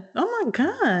 Yeah. Oh my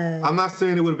God. I'm not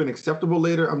saying it would have been acceptable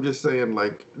later. I'm just saying,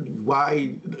 like,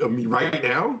 why? I mean, right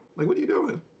now? Like, what are you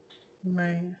doing?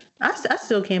 Right. I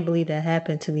still can't believe that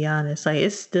happened, to be honest. Like,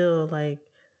 it's still like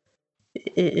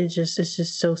it's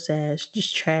just so sad. It's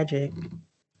just tragic.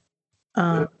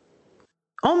 Oh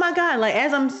my God. Like,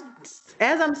 as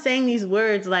I'm saying these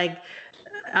words, like,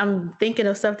 I'm thinking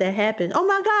of stuff that happened. Oh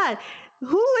my God.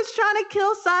 Who is trying to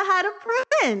kill Sci-Hi the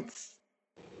Prince?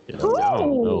 I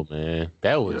don't know, man.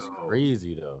 That was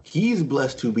crazy, though. He's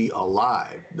blessed to be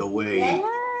alive the way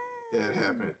that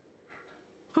happened.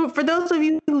 For those of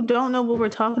you who don't know what we're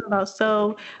talking about,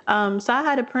 so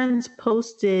Sci-Hi the Prince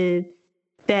posted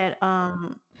that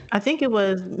I think it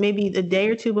was maybe a day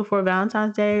or two before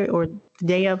Valentine's Day or the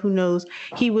day of, who knows,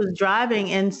 he was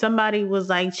driving and somebody was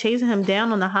like chasing him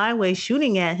down on the highway,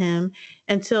 shooting at him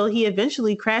until he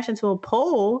eventually crashed into a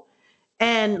pole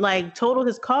and like totaled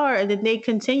his car, and then they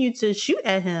continued to shoot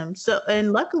at him. So,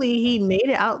 and luckily he made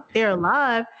it out there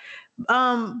alive.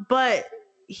 But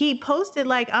he posted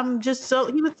like, he was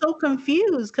so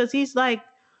confused because he's like,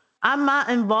 I'm not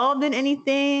involved in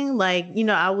anything. Like,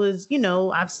 I was,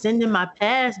 I've sinned in my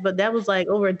past, but that was like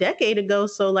over a decade ago.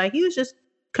 So like, he was just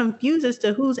confused as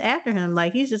to who's after him.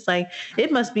 Like, he's just like,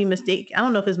 it must be mistake. I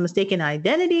don't know if it's mistaken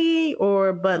identity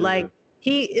like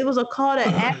it was a call to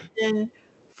action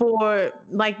for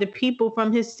like the people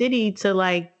from his city to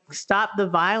like stop the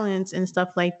violence and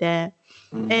stuff like that.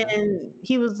 Mm-hmm. And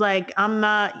he was like, I'm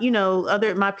not,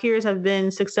 my peers have been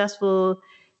successful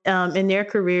in their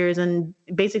careers. And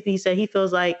basically he said he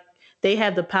feels like they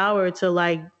have the power to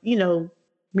like,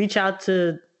 reach out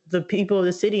to the people of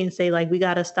the city and say like, we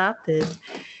got to stop this.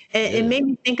 And it made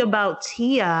me think about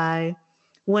T.I.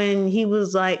 when he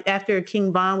was like, after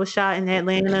King Von was shot in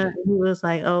Atlanta, he was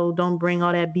like, oh, don't bring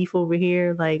all that beef over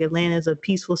here. Like, Atlanta is a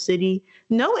peaceful city.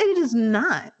 No, it is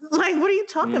not. Like, what are you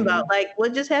talking about? Like,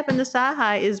 what just happened to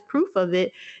Sci-Hi is proof of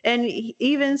it. And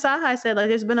even Sci-Hi said, like,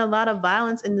 there's been a lot of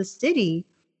violence in the city,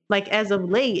 like, as of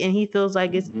late. And he feels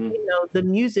like it's, the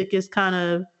music is kind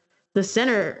of the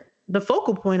center, the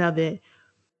focal point of it.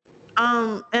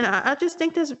 And I just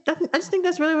think that's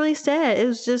really, really sad. It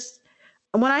was just,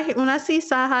 when I see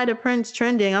Sci-Hi the Prince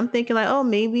trending, I'm thinking like, oh,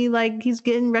 maybe like he's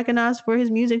getting recognized for his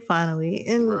music finally,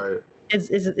 and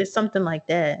it's something like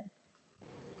that.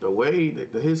 The way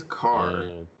that his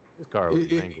car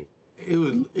was mangled.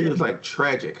 It was like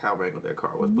tragic how mangled that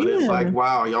car was, but it's like,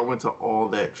 wow, y'all went to all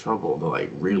that trouble to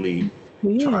like really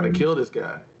try to kill this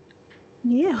guy.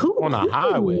 Yeah, on a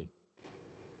highway?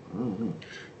 Mm-hmm.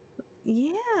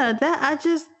 Yeah, that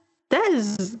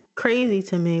is crazy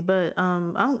to me, but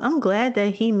I'm glad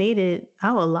that he made it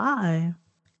out alive.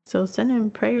 So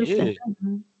sending prayers to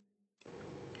him.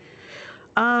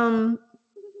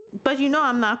 But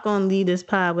I'm not gonna leave this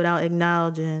pod without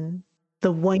acknowledging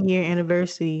the 1 year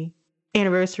anniversary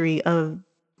of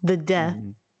the death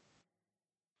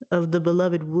of the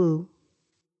beloved Wu,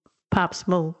 Pop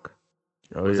Smoke.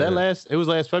 Oh, was that last? It was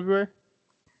last February.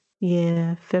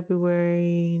 Yeah,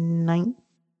 February 19th.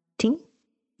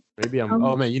 Maybe I'm.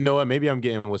 Oh man, you know what? Maybe I'm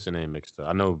getting what's the name mixed up.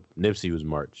 I know Nipsey was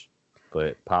March,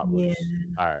 but Pop was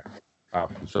all right.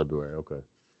 Pop was February. Okay.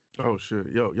 Oh shit,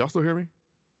 yo, y'all still hear me?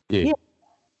 Yeah.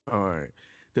 All right.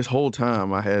 This whole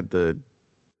time I had the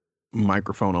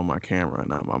microphone on my camera,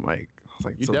 not my mic. I was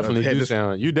like, you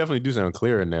definitely do sound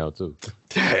clearer now too.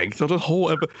 Dang. So the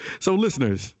whole so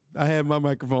listeners, I had my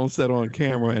microphone set on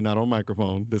camera and not on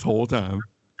microphone this whole time.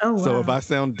 Oh wow. So if I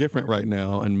sound different right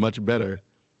now and much better,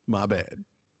 my bad.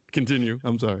 Continue.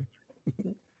 I'm sorry.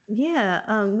 Yeah,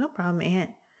 no problem,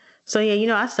 Aunt. So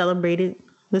yeah, I celebrated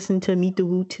listening to Meet the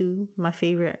Woo 2, my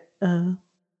favorite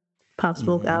Pop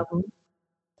Smoke album.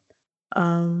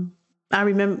 I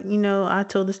remember, I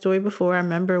told the story before. I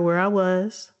remember where I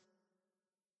was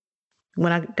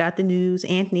when I got the news.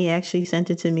 Anthony actually sent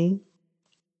it to me.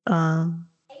 I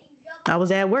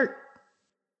was at work.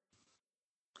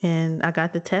 And I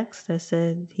got the text that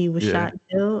said he was shot and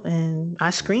killed, and I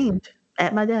screamed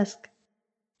at my desk.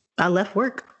 I left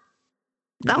work.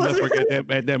 You left work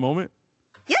at that moment?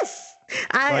 Yes.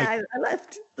 I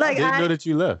left. I didn't know that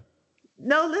you left.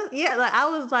 Yeah, like I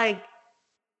was like,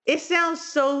 it sounds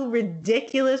so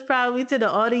ridiculous probably to the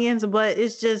audience, but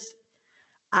it's just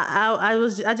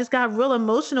I just got real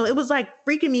emotional. It was like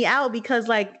freaking me out because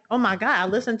like, oh my God, I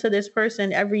listen to this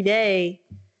person every day,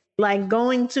 like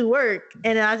going to work,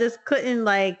 and I just couldn't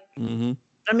like. Mm-hmm.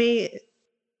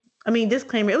 I mean,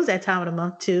 disclaimer, it was that time of the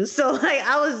month too. So like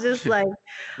I was just like,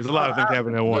 there's a lot of things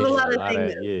happening at once. a lot of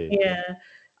things. Yeah.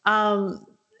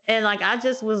 And like I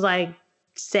just was like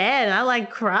sad, and I like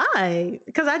cried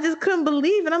because I just couldn't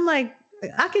believe it. I'm like,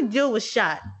 I could deal with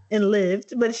shot and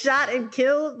lived, but shot and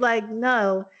killed, like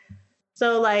no.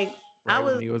 So like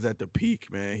when he was at the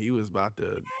peak, man, he was about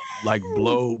to like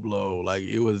blow. Like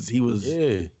it was it was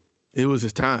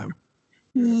his time.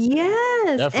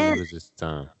 Yes. Definitely was his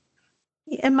time.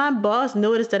 And my boss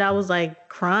noticed that I was like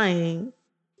crying.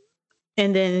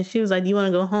 And then she was like, "Do you want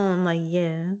to go home?" I'm like,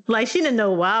 "Yeah." Like she didn't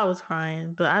know why I was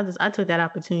crying, but I took that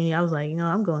opportunity. I was like,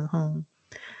 I'm going home.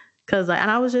 Cause like,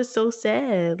 and I was just so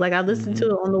sad. Like I listened to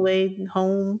it on the way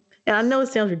home. And I know it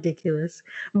sounds ridiculous,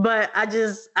 but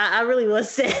I really was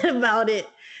sad about it.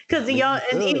 Cause y'all,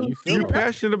 and you're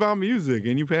passionate about music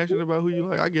and you're passionate about who you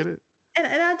like. I get it. And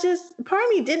I just, part of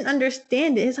me didn't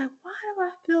understand it. It's like, why do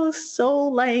I feel so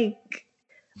like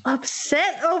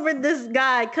upset over this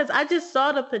guy? Because I just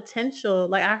saw the potential.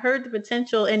 Like I heard the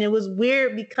potential, and it was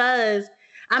weird because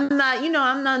I'm not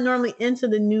normally into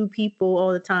the new people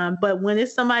all the time. But when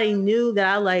it's somebody new that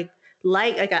I like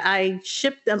I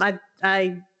ship them,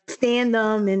 I stand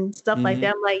them and stuff like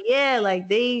that. I'm like, yeah, like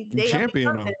they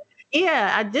champion them.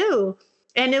 Yeah, I do.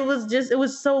 And it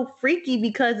was so freaky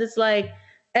because it's like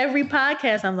every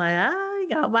podcast I'm like, you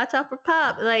gotta watch out for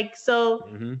Pop. Like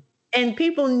so and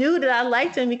people knew that I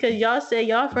liked him because y'all said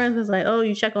y'all friends was like, oh,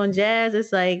 you check on Jazz.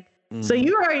 It's like so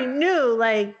you already knew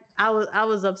like I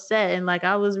was upset and like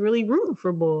I was really rooting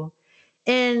for Bull.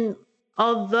 And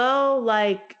although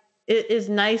like it is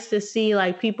nice to see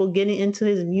like people getting into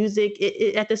his music,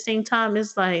 it at the same time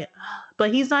it's like,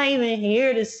 but he's not even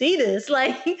here to see this.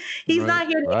 Like he's not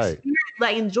here to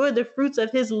like enjoy the fruits of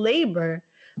his labor.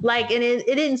 Like, and it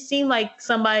didn't seem like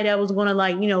somebody that was going to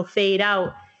like, fade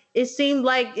out. It seemed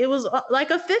like it was like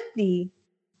a 50.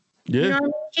 Yeah. You know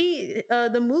what I mean?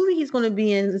 The movie he's going to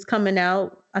be in is coming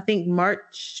out, I think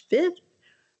March 5th.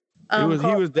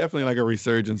 He was definitely like a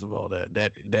resurgence of all that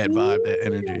vibe, that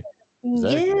energy.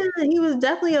 Exactly. Yeah, he was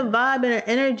definitely a vibe and an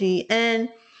energy. And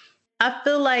I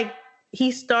feel like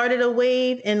he started a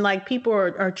wave and like people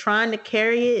are trying to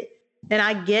carry it. And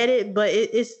I get it, but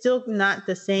it's still not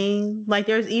the same. Like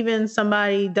there's even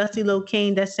somebody, Dusty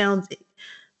Locane, that sounds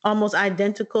almost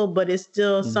identical, but it's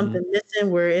still something missing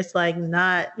where it's like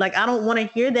not like I don't want to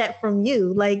hear that from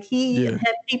you. Like he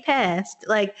passed.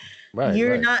 Like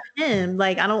you're not him.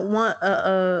 Like I don't want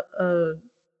a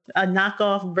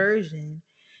knockoff version.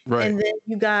 Right. And then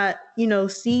you got,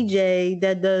 CJ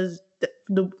that does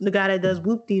the guy that does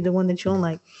Whoopty, the one that you don't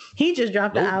like. He just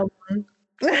dropped the album.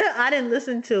 I didn't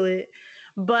listen to it.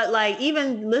 But like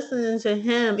even listening to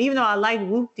him, even though I like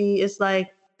Whoopty, it's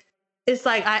like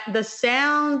the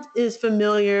sound is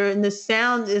familiar and the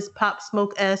sound is Pop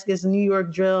Smoke-esque, it's New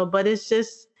York drill, but it's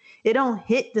just it don't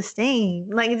hit the same.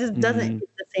 Like it just doesn't hit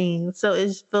the same. So it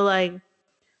just feel like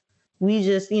we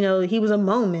just, he was a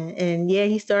moment and yeah,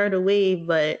 he started a wave,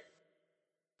 but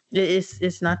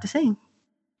it's not the same.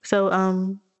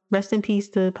 So rest in peace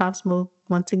to Pop Smoke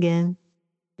once again.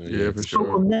 Yeah, for Smoke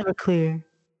sure. will never clear.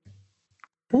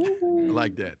 Ooh. I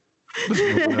like that.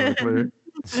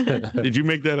 Did you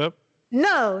make that up?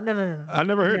 No. I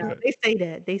never heard that. They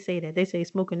say that. They say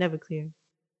smoke will never clear.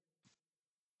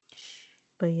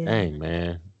 But yeah. Dang,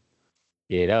 man.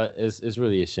 Yeah, it's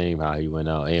really a shame how he went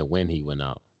out and when he went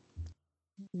out.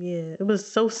 Yeah, it was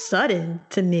so sudden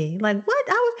to me. Like what?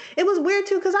 It was weird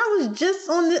too because I was just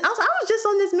on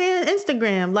this man's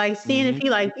Instagram, like seeing if he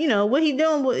like, what he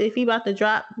doing, if he about to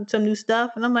drop some new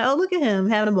stuff, and I'm like, oh, look at him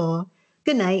having a ball.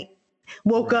 Good night.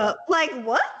 Woke up like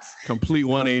what? Complete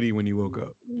 180 when you woke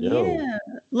up. Yeah,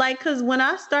 like because when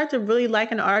I start to really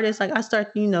like an artist, like I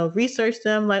start research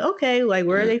them, like okay, like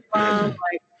where are they from,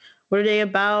 like what are they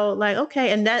about, like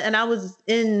okay, and I was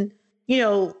in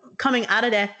coming out of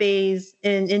that phase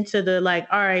and into the like,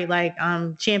 all right, like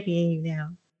I'm championing you now.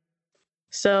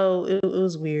 So it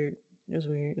was weird. It was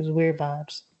weird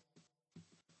vibes.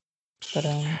 But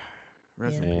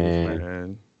rest in peace,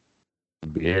 man.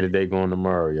 Be here today, going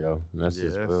tomorrow, yo. That's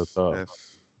just real talk.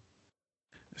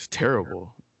 It's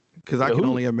terrible. Because I can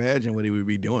only imagine what he would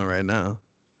be doing right now.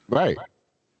 Right.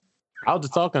 I was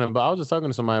just talking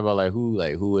to somebody about like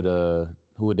who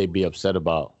would they be upset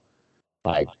about,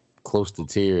 like close to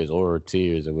tears or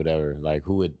whatever. Like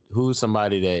who's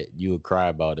somebody that you would cry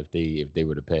about if they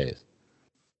were to pass?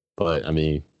 But I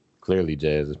mean, clearly,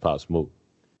 Jazz is Pop Smoke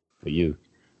for you.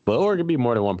 But or it could be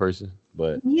more than one person.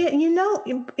 But Yeah, you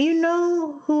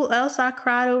know who else I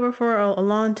cried over for a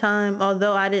long time,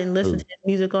 although I didn't listen to his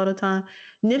music all the time.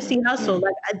 Nipsey Hussle,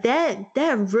 like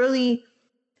that really,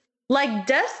 like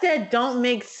deaths that don't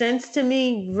make sense to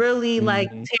me really like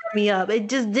tear me up. It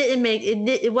just didn't make it.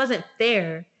 It wasn't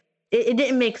fair. It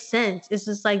didn't make sense. It's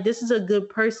just like this is a good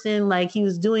person, like he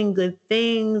was doing good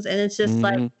things, and it's just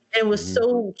like it was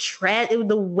so tragic.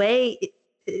 The way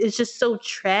it's just so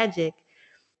tragic.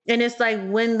 And it's like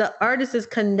when the artist is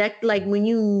connect, like when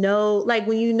you know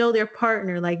their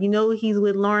partner, like he's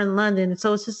with Lauren London.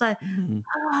 So it's just like,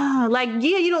 like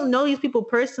yeah, you don't know these people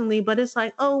personally, but it's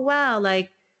like, oh wow, like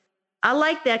I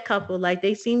like that couple, like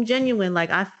they seem genuine,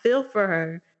 like I feel for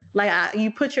her, like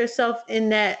you put yourself in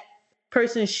that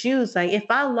person's shoes, like if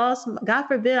I lost, God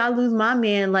forbid, I lose my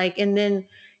man, like, and then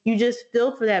you just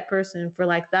feel for that person for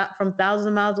like that from thousands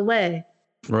of miles away.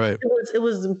 Right. It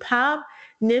was Pop,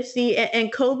 Nipsey,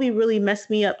 and Kobe really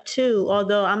messed me up too.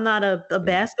 Although I'm not a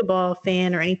basketball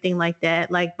fan or anything like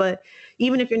that. Like, but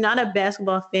even if you're not a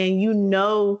basketball fan, you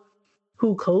know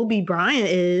who Kobe Bryant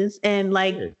is, and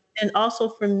like, and also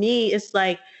for me, it's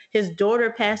like his daughter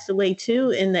passed away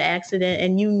too in the accident,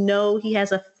 and he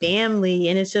has a family,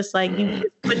 and it's just like you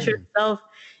just put yourself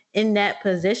in that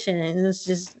position, and it's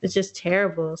just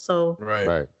terrible. So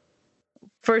right.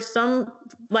 For some,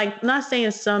 like, not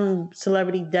saying some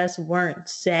celebrity deaths weren't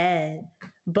sad,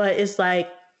 but it's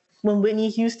like when Whitney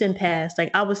Houston passed,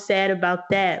 like I was sad about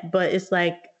that, but it's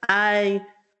like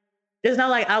it's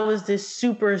not like I was this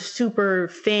super, super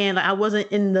fan. Like I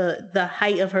wasn't in the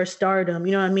height of her stardom.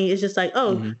 You know what I mean? It's just like,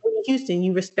 Whitney Houston,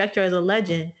 you respect her as a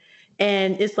legend.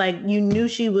 And it's like, you knew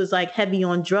she was like heavy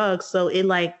on drugs. So it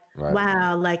like,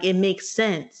 wow, like it makes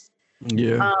sense.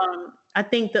 Yeah. I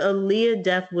think the Aaliyah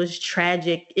death was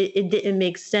tragic. It didn't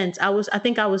make sense. I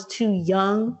think I was too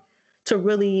young to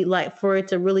really like, for it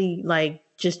to really like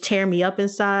just tear me up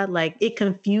inside. Like it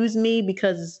confused me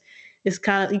because you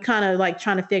kind of like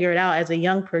trying to figure it out as a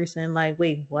young person. Like,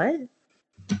 wait, what?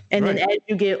 And then as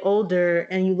you get older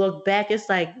and you look back, it's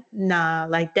like, nah,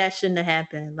 like that shouldn't have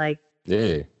happened. Like,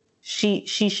 yeah, she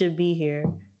should be here.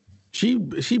 She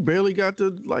barely got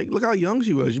to like, look how young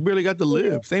she was. She barely got to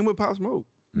live. Same with Pop Smoke.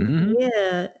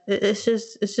 Yeah, it's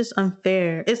just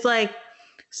unfair. It's like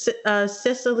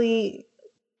Cicely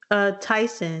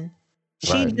Tyson.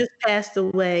 She just passed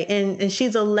away, and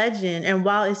she's a legend. And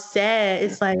while it's sad,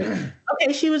 it's like,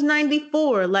 okay, she was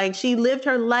 94. Like she lived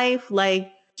her life. Like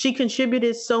she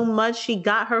contributed so much. She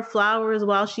got her flowers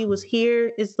while she was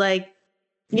here. It's like,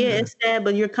 yeah, it's sad,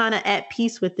 but you're kind of at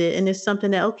peace with it, and it's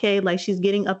something that okay, like she's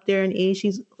getting up there in age.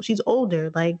 She's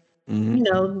older. Like.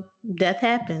 Death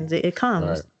happens. It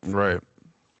comes. Right.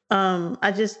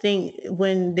 I just think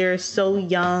when they're so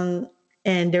young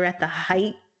and they're at the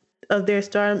height of their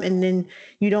stardom, and then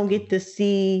you don't get to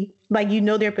see, like,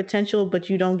 their potential, but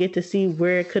you don't get to see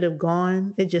where it could have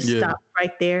gone. It just stops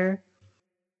right there.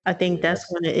 I think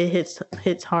that's when it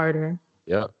hits harder.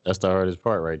 Yeah, that's the hardest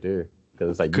part right there. Because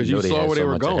it's like you saw where they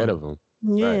were going ahead of them.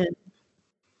 Yeah. Right.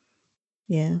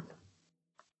 Yeah.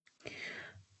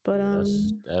 But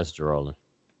that's drawing.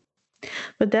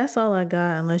 But that's all I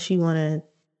got, unless you want to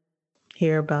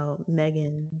hear about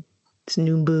Megan's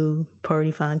new boo,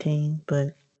 Party Fontaine.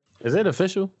 But is it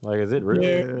official? Like, is it really?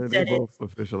 Yeah, they both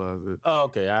officialized it. Oh,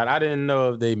 okay. I didn't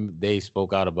know if they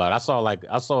spoke out about it.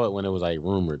 I saw it when it was like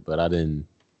rumored, but I didn't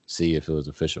see if it was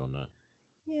official or not.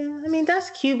 Yeah, I mean that's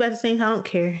cute, but at the same time, I don't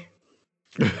care.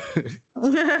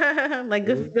 Like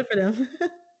good for them.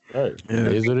 Right. Yeah.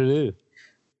 It is what it is.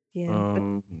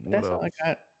 Yeah, that's all I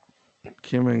got.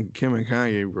 Kim and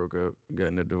Kanye broke up, got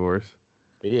in a divorce.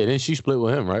 Yeah, then she split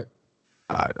with him, right?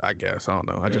 I guess. I don't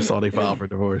know. I just saw they filed for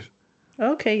divorce.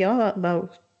 Okay, y'all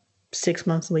about 6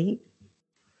 months late.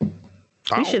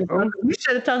 You should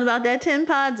have talked about that 10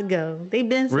 pods ago. They've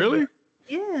been really?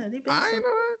 Yeah, they've been. I ain't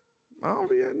know that. I don't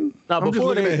be in. No, I'm just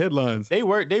looking at headlines. They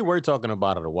were talking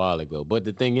about it a while ago, but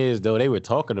the thing is, though, they were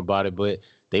talking about it, but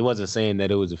they wasn't saying that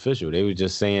it was official. They were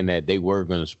just saying that they were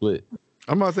going to split.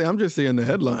 I'm about to say, I'm just seeing the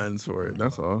headlines for it.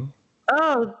 That's all.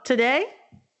 Oh, today?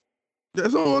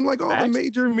 That's on like all the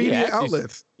major media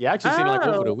outlets. Yeah, I actually seen like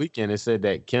over the weekend it said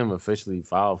that Kim officially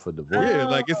filed for divorce. Yeah,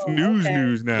 like it's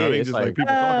news now. Yeah, they just like people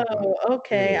talking about it.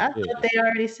 Okay. I thought they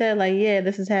already said like, yeah,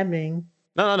 this is happening.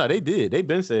 No, they did. They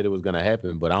been said it was gonna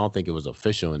happen, but I don't think it was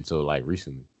official until like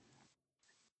recently.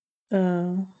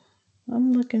 I'm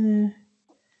looking at,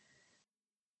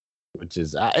 which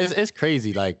is it's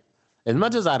crazy. Like, as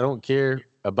much as I don't care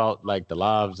about like the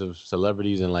lives of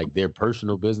celebrities and like their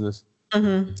personal business,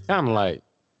 it's kind of like,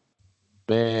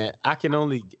 man,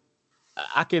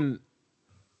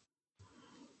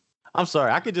 I'm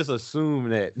sorry, I could just assume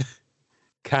that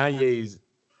Kanye's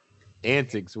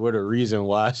antics were the reason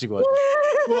why she was.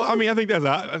 Well, I mean, I think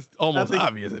that's almost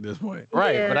obvious at this point.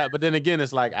 Right. Yeah. But then again,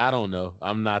 it's like, I don't know.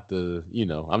 I'm not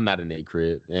I'm not in a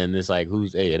crib. And it's like,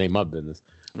 it ain't my business.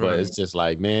 But it's just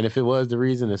like, man, if it was the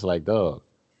reason, it's like, dog,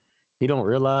 he don't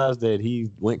realize that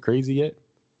he went crazy yet?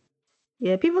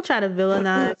 Yeah, people try to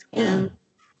villainize him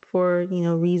for,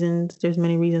 reasons. There's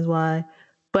many reasons why.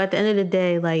 But at the end of the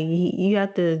day, like, you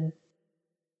have to,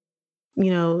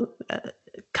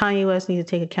 Kanye West needs to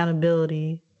take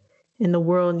accountability. And the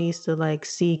world needs to like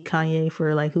see Kanye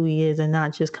for like who he is and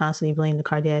not just constantly blame the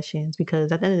Kardashians,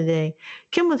 because at the end of the day,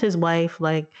 Kim was his wife.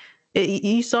 Like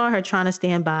you saw her trying to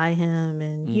stand by him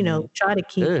and, try to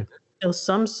keep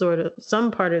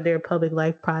some part of their public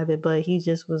life private, but he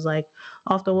just was like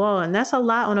off the wall. And that's a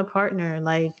lot on a partner.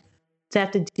 Like to have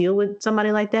to deal with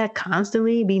somebody like that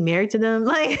constantly, be married to them.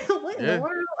 Like what in the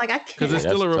world? Like I can't. Because it's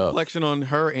still a reflection on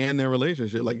her and their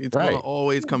relationship. Like it's gonna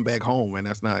always come back home, and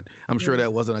that's not. I'm sure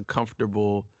that wasn't a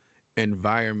comfortable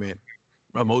environment,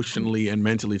 emotionally and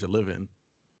mentally, to live in.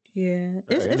 Yeah,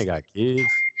 and they got kids.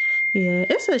 Yeah,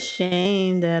 it's a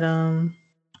shame that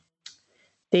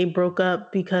they broke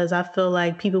up, because I feel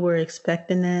like people were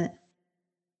expecting that.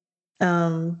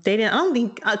 They didn't. I don't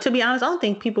think, to be honest, I don't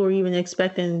think people were even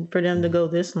expecting for them to go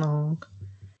this long.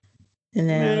 And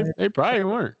then they probably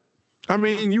weren't. I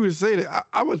mean, you would say that.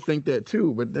 I would think that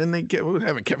too, but then they kept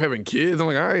having kids. I'm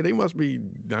like, all right, they must be.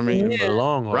 I mean,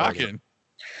 long rocking.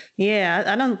 Yeah,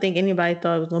 I don't think anybody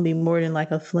thought it was gonna be more than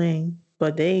like a fling,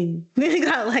 but they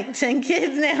got like 10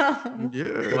 kids now.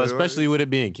 Yeah, well, especially with it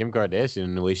being Kim Kardashian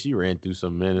and the way she ran through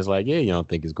some men, it's like, yeah, you don't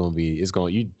think it's gonna be. You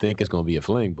think it's gonna be a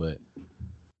fling, but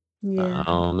I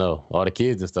don't know. All the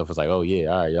kids and stuff is like, oh yeah,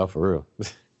 all right, y'all for real.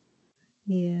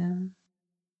 Yeah.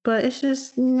 But it's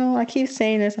just, I keep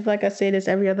saying this. I feel like I say this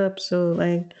every other episode.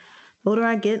 Like, the older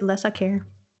I get, less I care.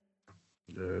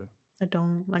 Yeah. I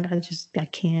don't. Like, I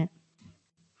can't.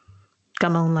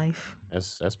 Got my own life.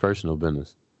 That's personal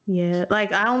business. Yeah. Like,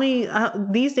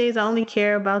 these days, I only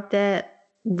care about that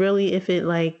really if it,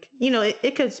 like,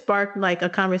 it could spark, like, a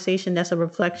conversation that's a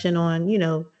reflection on,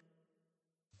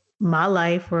 my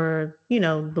life or,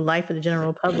 the life of the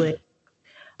general public.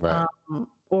 Right.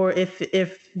 Or if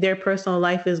their personal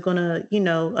life is gonna,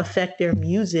 affect their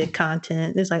music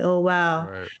content, it's like, oh wow,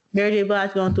 Mary J.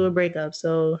 Blige going through a breakup,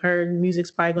 so her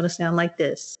music's probably gonna sound like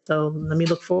this. So let me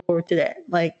look forward to that.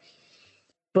 Like,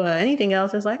 but anything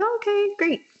else is like, okay,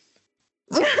 great,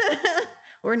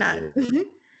 or not.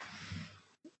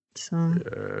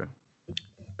 So,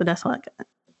 but that's all I got.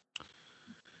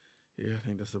 Yeah, I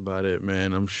think that's about it,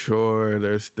 man. I'm sure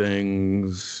there's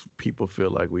things people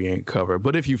feel like we ain't covered.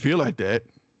 But if you feel like that,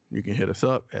 you can hit us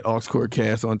up at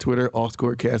AuxCordCast on Twitter,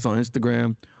 AuxCordCast on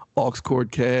Instagram,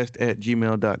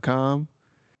 AuxCordCast@gmail.com.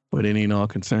 But any and all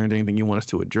concerns, anything you want us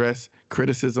to address,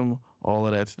 criticism, all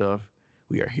of that stuff,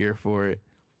 we are here for it.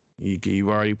 You've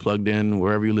already plugged in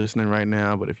wherever you're listening right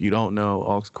now. But if you don't know,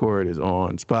 AuxCord is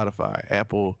on Spotify,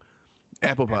 Apple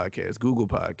Podcasts, Google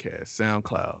Podcasts,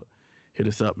 SoundCloud. Hit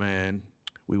us up, man.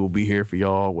 We will be here for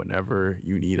y'all whenever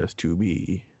you need us to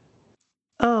be.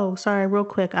 Oh, sorry, real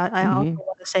quick. I also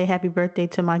want to say happy birthday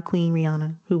to my queen,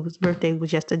 Rihanna, whose birthday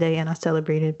was yesterday, and I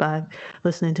celebrated by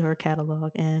listening to her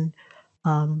catalog. And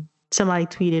somebody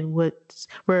tweeted,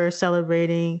 we're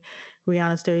celebrating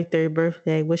Rihanna's 33rd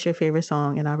birthday. What's your favorite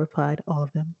song? And I replied, all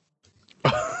of them.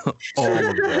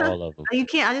 all of them. You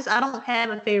can't. I don't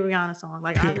have a favorite Rihanna song.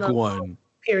 Like, Pick I love one.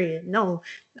 Period. No,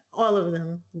 all of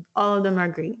them. All of them are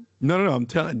great. No. I'm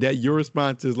telling that your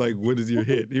response is like, what is your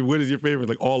hit? What is your favorite?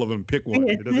 Like, all of them. Pick one.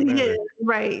 It doesn't matter.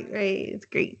 Right. It's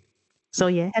great. So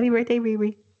yeah, happy birthday,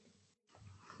 Riri.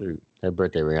 Dude, happy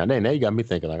birthday, Rihanna. Now you got me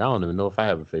thinking. Like, I don't even know if I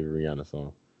have a favorite Rihanna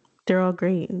song. They're all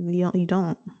great. You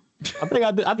don't. I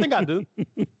think I do.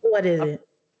 What is it?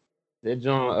 That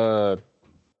John.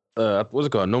 What's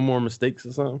it called? No More Mistakes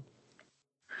or something.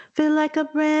 Feel like a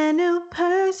brand new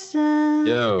person.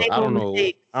 Yo, I don't know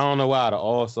why out of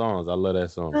all songs I love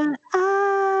that song. But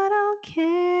I don't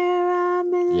care.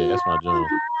 I'm in Yeah, that's my jam.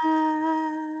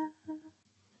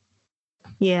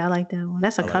 Yeah, I like that one.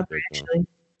 That's a cover, actually.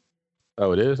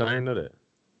 Oh, it is? I didn't know that.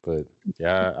 But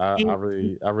yeah, I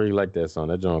really like that song.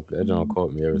 That John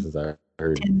caught me ever since I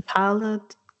heard it. Impala.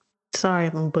 Sorry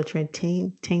if I'm butchering.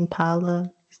 Tame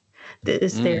Pala.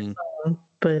 It's their song,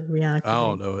 but Rihanna. I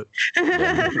don't know it.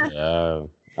 Yeah,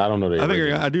 I don't know that.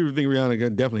 I do think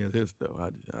Rihanna definitely has hits though.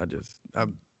 I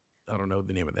don't know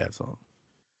the name of that song.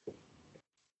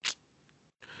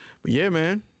 But yeah,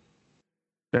 man.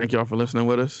 Thank y'all for listening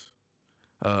with us.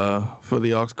 For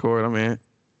the AuxCord, I'm Ant.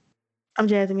 I'm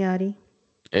Jasmine Yachty.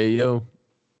 Hey, yo.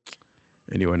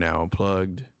 And you are now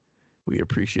unplugged. We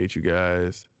appreciate you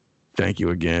guys. Thank you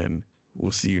again.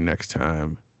 We'll see you next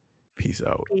time. Peace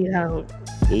out. Peace out.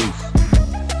 Peace.